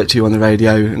time I spoke to you on the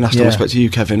radio, and last time I spoke to you,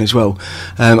 Kevin, as well,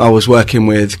 I was working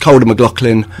with Calder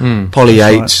McLaughlin, Polly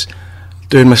Yates,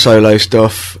 doing my solo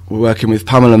stuff, working with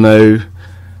Pamela Moo,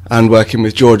 and working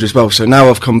with George as well. So now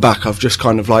I've come back, I've just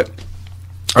kind of like,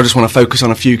 I just want to focus on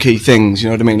a few key things, you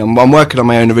know what I mean? I'm working on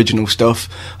my own original stuff,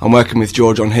 I'm working with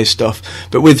George on his stuff,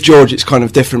 but with George it's kind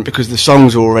of different because the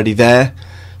songs are already there,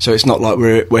 so it's not like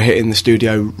we're hitting the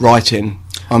studio writing.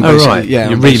 Right. Yeah,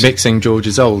 you're remixing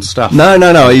George's old stuff.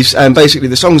 No. He's basically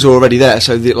the songs are already there.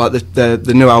 So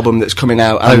the new album that's coming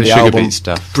out and the album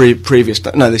stuff. Previous.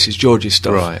 No, this is George's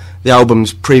stuff. Right. The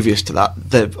albums previous to that,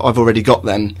 I've already got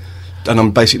them. And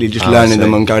I'm basically just learning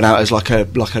them and going out as like a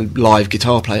live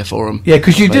guitar player for them. Yeah,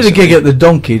 because you did a gig at the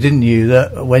Donkey, didn't you?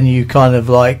 That when you kind of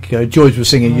like George was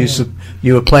singing,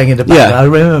 you were playing in the background. I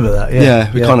remember that.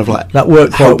 Yeah, we kind of like that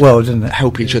worked quite well, didn't it?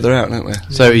 Help each other out, don't we?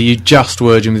 So are you just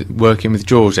working with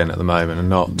George then at the moment, and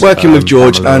not working with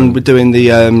George, and we're doing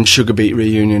the Sugar Beat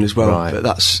reunion as well. Right. But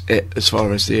that's it as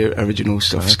far as the original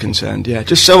stuff is concerned. Yeah,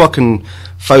 just so I can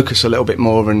focus a little bit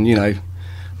more and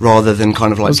rather than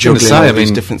kind of like juggling all these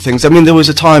different things. I mean, there was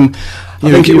a time. I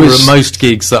think it was at most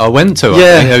gigs that I went to.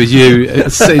 Yeah, I think it was you,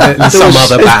 some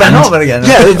other band. Again,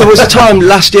 yeah, there was a time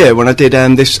last year when I did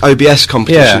this OBS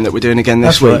competition that we're doing again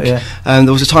this week. Right, and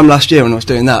there was a time last year when I was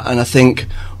doing that, and I think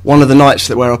one of the nights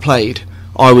where I played,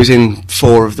 I was in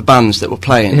 4 of the bands that were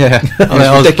playing. Yeah, It was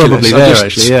I was ridiculous. probably I there just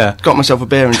actually. Yeah, got myself a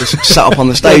beer and just sat up on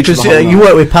the stage. Because for the whole you night.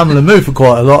 worked with Pamela Moo for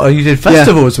quite a lot. You did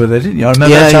festivals with her, didn't you? I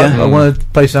remember Yeah, that's yeah. one of the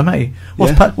places I met you.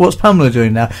 What's Pamela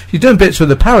doing now? She's doing bits with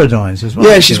the Paradigms as well.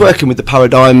 Yeah, isn't she's she? working with the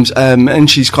Paradigms, and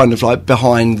she's kind of like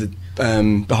behind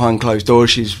closed doors.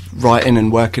 She's writing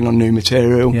and working on new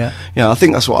material. Yeah. I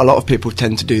think that's what a lot of people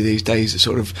tend to do these days.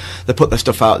 Sort of, they put their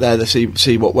stuff out there, they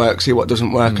see what works, see what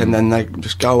doesn't work, and then they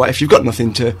just go away. If you've got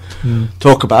nothing to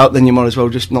talk about, then you might as well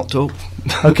just not talk.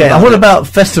 Okay, and what about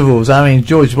festivals? I mean,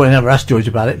 George, well, I never asked George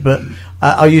about it, but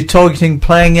are you targeting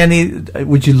playing any?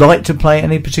 Would you like to play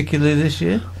any particularly this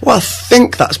year? Well, I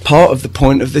think that's part of the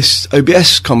point of this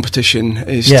OBS competition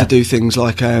is to do things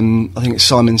like I think it's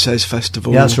Simon Says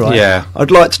Festival. Yeah, that's right. Yeah. I'd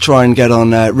like to try and get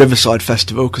on Riverside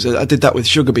Festival because I did that with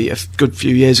Sugarbeat a good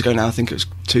few years ago now. I think it was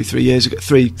 2-3 years ago,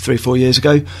 3-4 years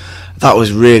ago. That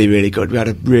was really, really good. We had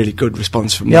a really good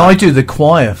response from that. Yeah, I do the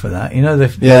choir for that. You know,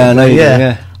 I know you do,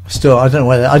 yeah. Still, I don't know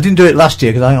whether I didn't do it last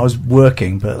year because I think I was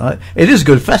working, but it is a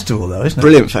good festival though, isn't it?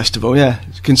 Brilliant festival, yeah.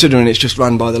 Considering it's just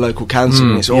run by the local council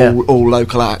and it's yeah. all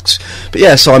local acts. But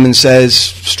yeah, Simon Says,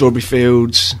 Strawberry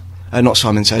Fields, not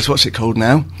Simon Says, what's it called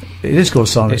now? It is called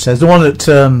Simon Says. The one at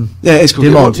yeah, it's called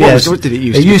Dumont, what did it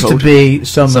used it to be used called? to be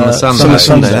Summer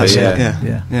Sunday, that's yeah.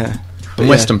 it, yeah. And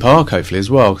Western Park, hopefully,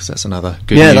 as well, because that's another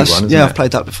good Yeah, new that's one, isn't yeah. it? I've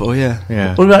played that before. Yeah.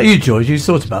 Yeah. What about you, George? You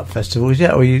thought about festivals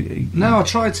yet, or you? No, I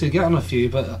tried to get on a few,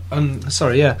 but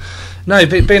sorry, yeah. No,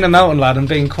 being a Melton lad and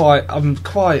being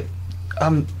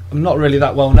I'm not really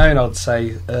that well known, I'd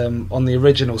say, on the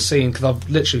original scene because I've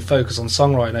literally focused on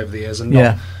songwriting over the years and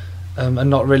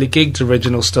not really gigged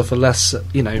original stuff unless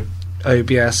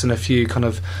OBS and a few kind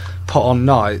of put on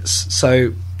nights.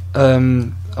 So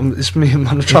it's me.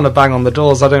 I'm trying to bang on the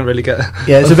doors. I don't really get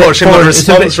it's a bit foreign,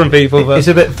 response from people. But it's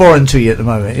a bit foreign to you at the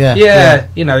moment. Yeah.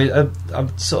 I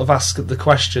sort of ask the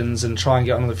questions and try and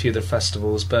get on a few of the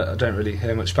festivals, but I don't really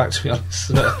hear much back, to be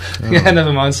honest. But,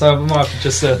 never mind. So I might have to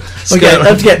just have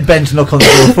to get Ben to knock on the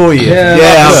door for you.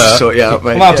 I'll sort you out,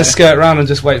 mate. I might have to skirt around and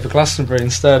just wait for Glastonbury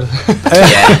instead.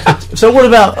 So what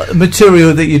about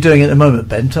material that you're doing at the moment,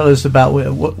 Ben? Tell us about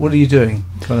what are you doing,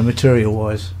 kind of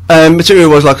material-wise?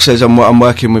 Material-wise, like I said, I'm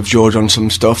working with George on some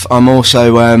stuff. I'm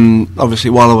also, obviously,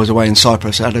 while I was away in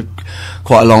Cyprus, I had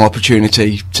quite a long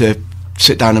opportunity to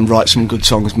sit down and write some good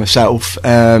songs myself.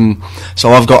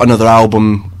 So I've got another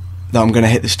album that I'm going to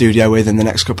hit the studio with in the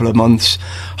next couple of months.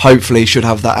 Hopefully, should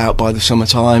have that out by the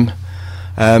summertime,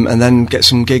 and then get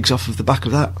some gigs off of the back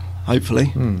of that.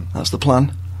 Hopefully, that's the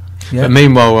plan. Yeah. But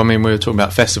meanwhile, I mean, we were talking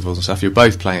about festivals and stuff. You're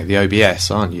both playing at the OBS,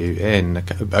 aren't you? In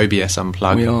OBS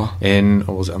Unplugged. We are.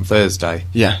 Or was it on Thursday?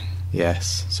 Yeah.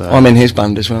 Yes. So I'm in his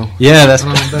band as well. Yeah, that's.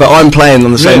 But I'm playing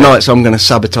on the same night, so I'm going to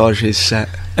sabotage his set.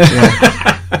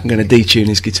 Yeah. I'm going to detune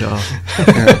his guitar.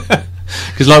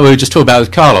 Because like we were just talking about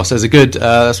with Carlos, there's a good.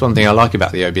 That's one thing I like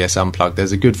about the OBS Unplugged.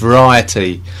 There's a good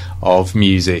variety of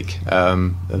music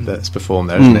that's performed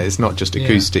there, isn't it? It's not just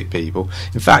acoustic people.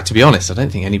 In fact, to be honest, I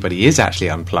don't think anybody is actually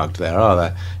unplugged there, are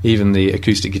there? Even the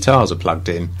acoustic guitars are plugged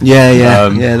in. Yeah,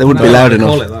 they wouldn't be loud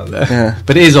enough.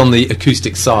 But it is on the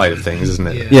acoustic side of things, isn't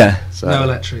it? Yeah. So, no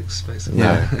electrics, basically.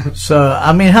 Yeah. So,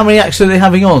 I mean, how many acts are they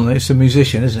having on? It's a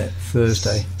musician, isn't it?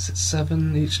 Thursday. Is it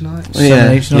 7 each night?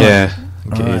 7 each night? Yeah,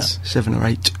 I think it is. 7 or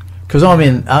 8. Because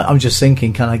I'm just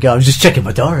thinking, can I go? I'm just checking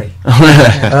my diary.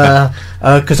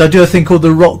 Because I do a thing called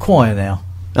the Rock Choir now.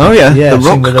 Oh yeah, the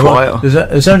sing with Rock Choir.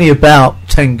 There's only about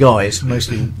 10 guys,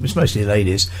 it's mostly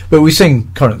ladies, but we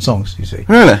sing current songs, you see.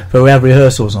 Really? But we have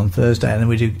rehearsals on Thursday, and then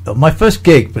we do. My first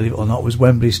gig, believe it or not, was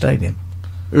Wembley Stadium.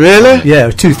 Really? Yeah,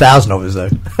 2,000 of us though,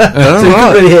 so you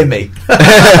couldn't really hear me.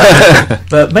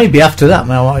 But maybe after that,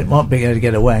 I might be able to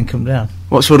get away and come down.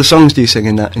 What sort of songs do you sing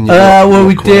in that? In your well,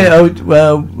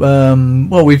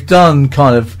 we've done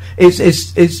kind of.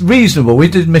 It's reasonable. We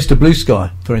did Mr. Blue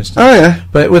Sky, for instance. Oh yeah.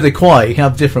 But with the choir, you can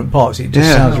have different parts. It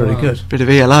just sounds really good. Bit of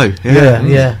ELO.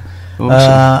 Yeah.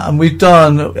 Awesome. And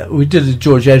we did a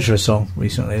George Ezra song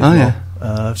recently as well.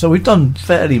 Yeah. So we've done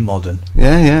fairly modern.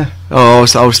 Yeah. Oh,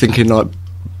 I was thinking like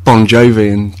Bon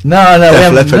Jovi and we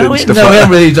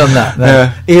haven't really done that. No.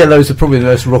 Yeah. ELO's probably the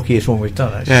most rockiest one we've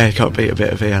done, actually. Yeah, you can't beat a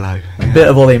bit of ELO. A bit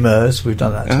of Ollie Murs, we've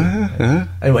done that too.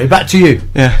 Anyway, back to you.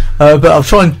 Yeah. But I'll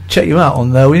try and check you out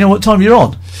on there. We know what time you're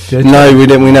on. No, we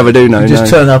don't. We never do. No, you just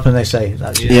turn up and they say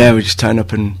that. Yeah, we just turn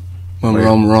up and when we're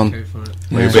on, we're on.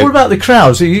 Yeah. So what about the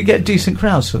crowds? So you get decent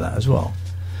crowds for that as well.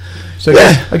 So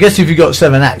I guess if you've got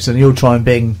 7 acts, then you'll try and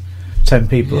bring 10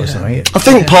 people or something. I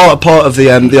think part of the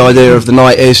idea of the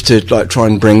night is to like try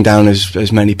and bring down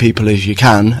as many people as you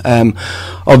can.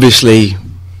 Obviously,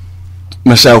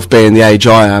 myself being the age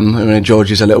I am, I mean,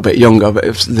 George is a little bit younger, but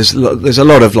there's a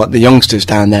lot of like the youngsters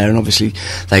down there, and obviously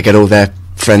they get all their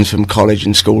friends from college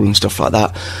and school and stuff like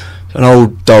that. An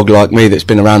old dog like me that's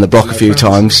been around the block a few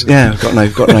times, got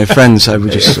no friends, so we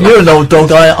just. If you're an old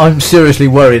dog, I'm seriously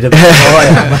worried about how I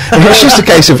am. It's just a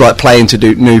case of like playing to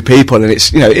new people, and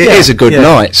it's it is a good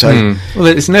night. So well,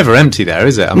 it's never empty there,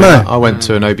 is it? I mean, No. I went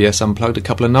to an OBS Unplugged a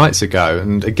couple of nights ago,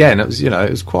 and again, it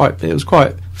was quite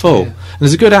full. And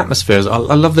there's a good atmosphere.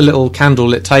 I love the little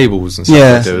candlelit tables and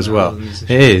stuff they do as well. It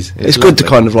is. It's good to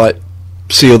kind of like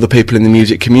see other people in the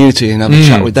music community and have a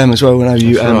chat with them as well. When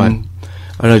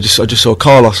I just saw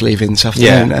Carlos leaving this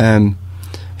afternoon.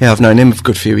 I've known him for a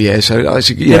good few years, so it's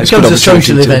it becomes a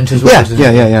social event as well.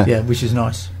 Yeah, which is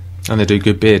nice. And they do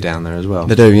good beer down there as well.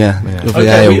 They do, lovely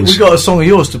ales. We've got a song of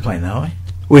yours to play now, eh?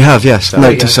 We have, yes.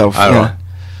 Note to Self. Right.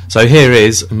 So here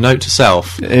is Note to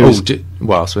Self.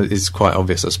 So it's quite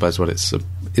obvious, I suppose, what it's.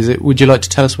 Is it? Would you like to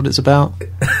tell us what it's about?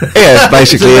 Yeah,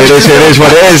 basically it is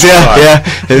what it is. Yeah,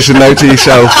 it's a note to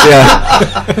yourself.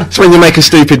 Yeah, it's when you make a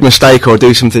stupid mistake or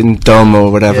do something dumb or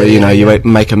whatever. You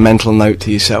make a mental note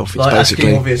to yourself. It's like basically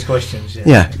asking obvious questions.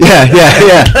 Yeah.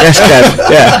 Yes, Kev.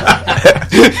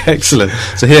 Yeah. Excellent.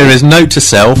 So here is Note to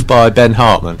Self by Ben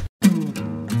Hartmann.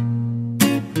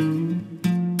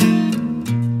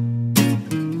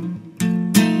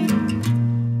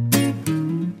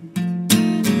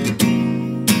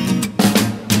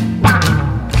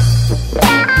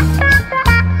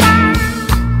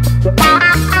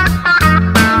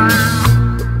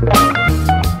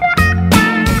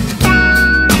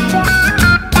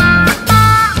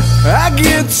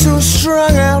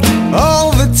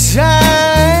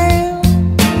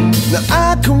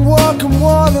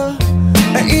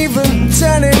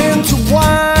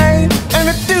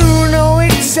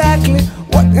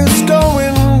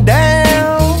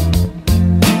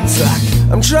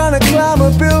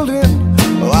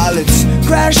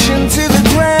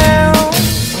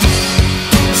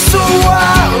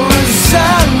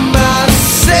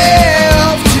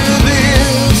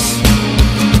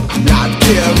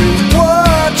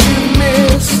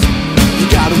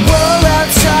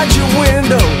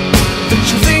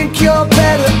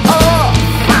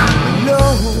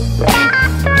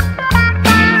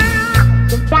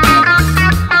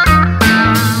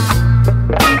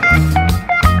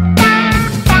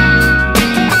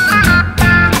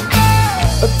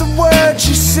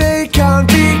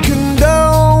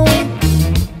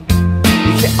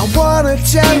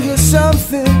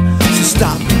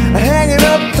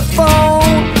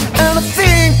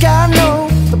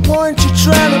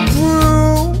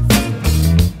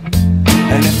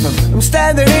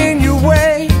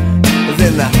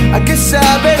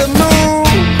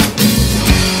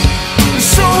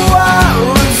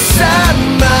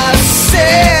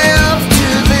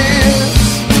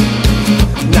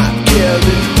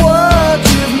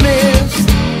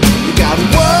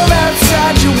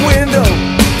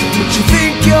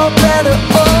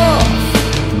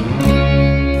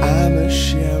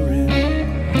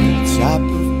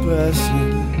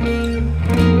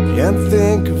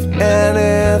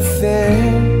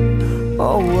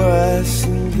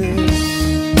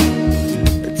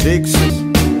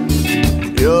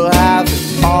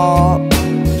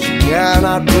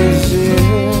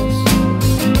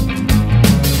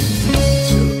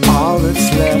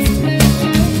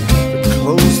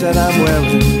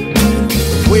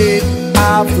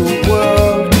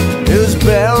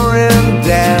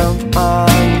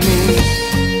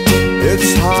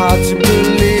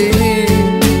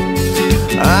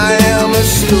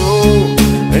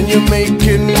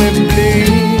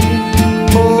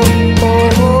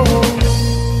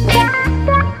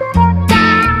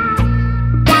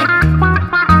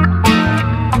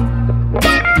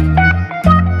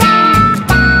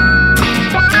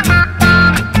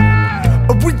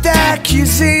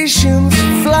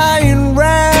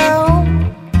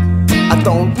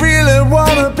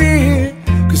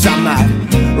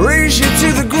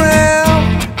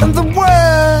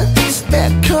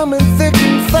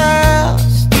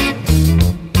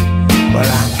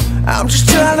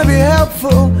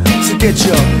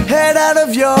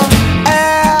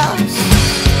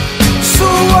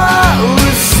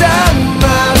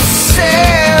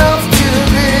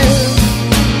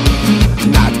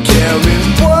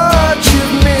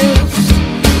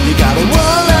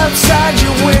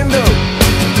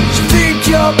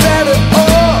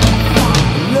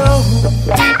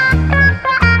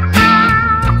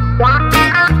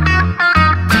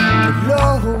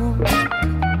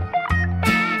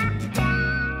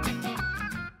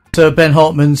 Ben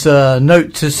Hartmann's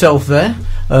Note to Self there,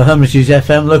 Hermitage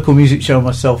FM, local music show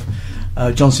myself.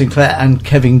 John Sinclair and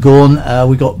Kevin Gaughan.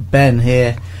 We got Ben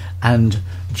here and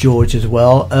George as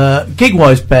well.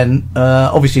 Gig-wise, Ben,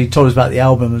 obviously you told us about the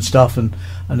album and stuff and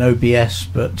OBS,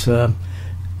 but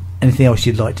anything else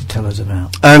you'd like to tell us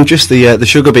about? Just the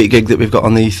Sugar Beat gig that we've got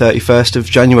on the 31st of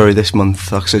January this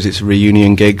month. Like I said, it's a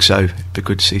reunion gig, so it'd be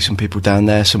good to see some people down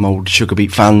there, some old Sugar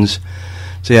Beat fans.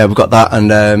 So yeah, we've got that.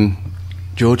 And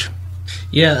George?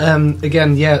 Yeah,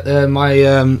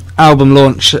 my album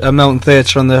launch at Melton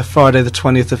Theatre on the Friday the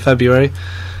 20th of February.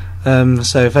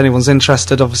 So if anyone's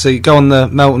interested, obviously go on the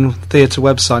Melton Theatre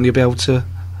website and you'll be able to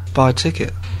buy a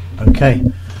ticket. Okay.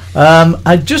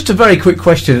 And just a very quick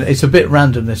question. It's a bit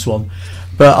random, this one,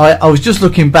 but I was just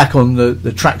looking back on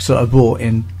the tracks that I bought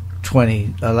in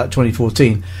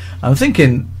 2014. I'm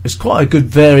thinking it's quite a good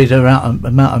varied amount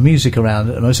of music around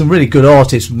it. There's some really good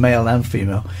artists, male and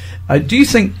female. Do you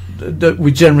think that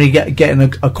we generally getting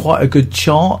a quite a good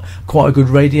chart, quite a good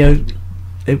radio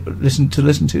listen to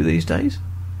these days?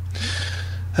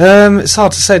 It's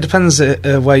hard to say. It depends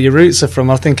where your roots are from.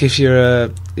 I think if you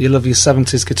love your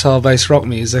 70s guitar-based rock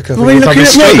music, I think you're probably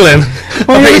struggling. You're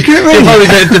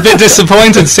probably a bit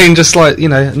disappointed seeing just like,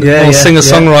 more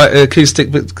singer-songwriter, acoustic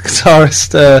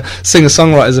guitarist,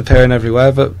 singer-songwriters appearing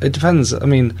everywhere. But it depends. I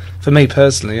mean, for me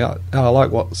personally, I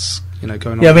like what's going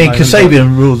on. Yeah, I mean,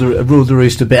 Kasabian ruled the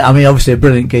roost a bit. I mean, obviously a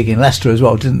brilliant gig in Leicester as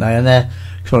well, didn't they? And they're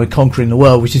kind of conquering the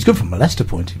world, which is good from a Leicester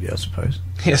point of view, I suppose.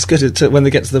 Yeah, it's good when they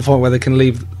get to the point where they can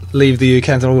leave the UK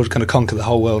and they're all going to conquer the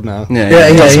whole world now.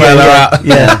 That's where they're at.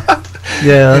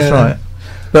 That's right.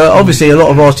 But obviously a lot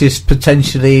of artists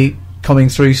potentially coming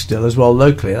through still as well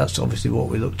locally. That's obviously what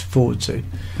we look forward to.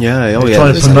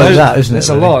 Trying to promote that, isn't it? There's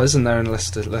a lot, isn't there, in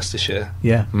Leicestershire?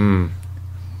 Yeah. From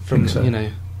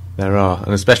There are,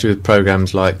 and especially with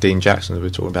programmes like Dean Jackson, as we were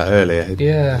talking about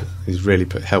earlier. He's really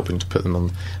helping to put them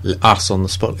on in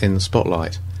the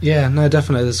spotlight. Yeah, no,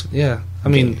 definitely. I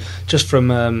mean, just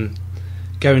from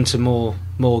going to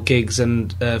more gigs,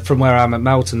 and from where I'm at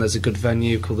Melton, there's a good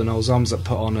venue called the Knowles Arms that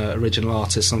put on original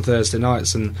artists on Thursday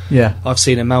nights, and I've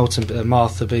seen in Melton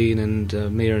Martha Bean and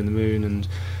Mia and the Moon and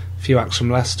a few acts from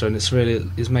Leicester, and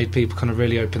it's made people kind of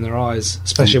really open their eyes,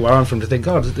 especially where I'm from, to think,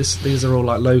 God, these are all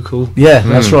like local. Yeah,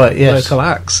 that's right. Yes, local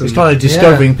acts. It's kind of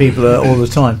discovering people all the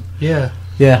time. Yeah,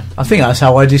 I think that's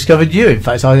how I discovered you. In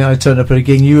fact, I think I turned up at a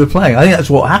gig and you were playing. I think that's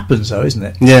what happens, though, isn't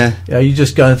it? Yeah. You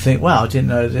just go and think, wow, I didn't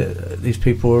know that these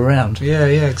people were around. Yeah,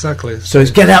 exactly. So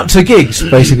it's get out to gigs,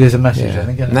 basically, is a message, I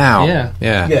think. Now. Yeah.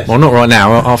 Yes. Well, not right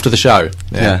now, after the show.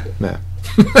 Yeah.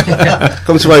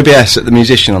 Come to OBS at the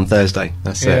Musician on Thursday.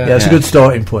 That's it. Yeah, it's a good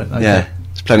starting point. Okay. Yeah,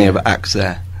 there's plenty of acts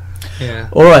there. Yeah.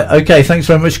 All right, okay, thanks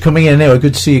very much for coming in anyway.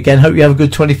 Good to see you again. Hope you have a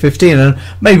good 2015, and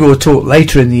maybe we'll talk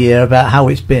later in the year about how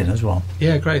it's been as well.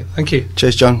 Yeah, great. Thank you.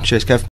 Cheers, John. Cheers, Kev.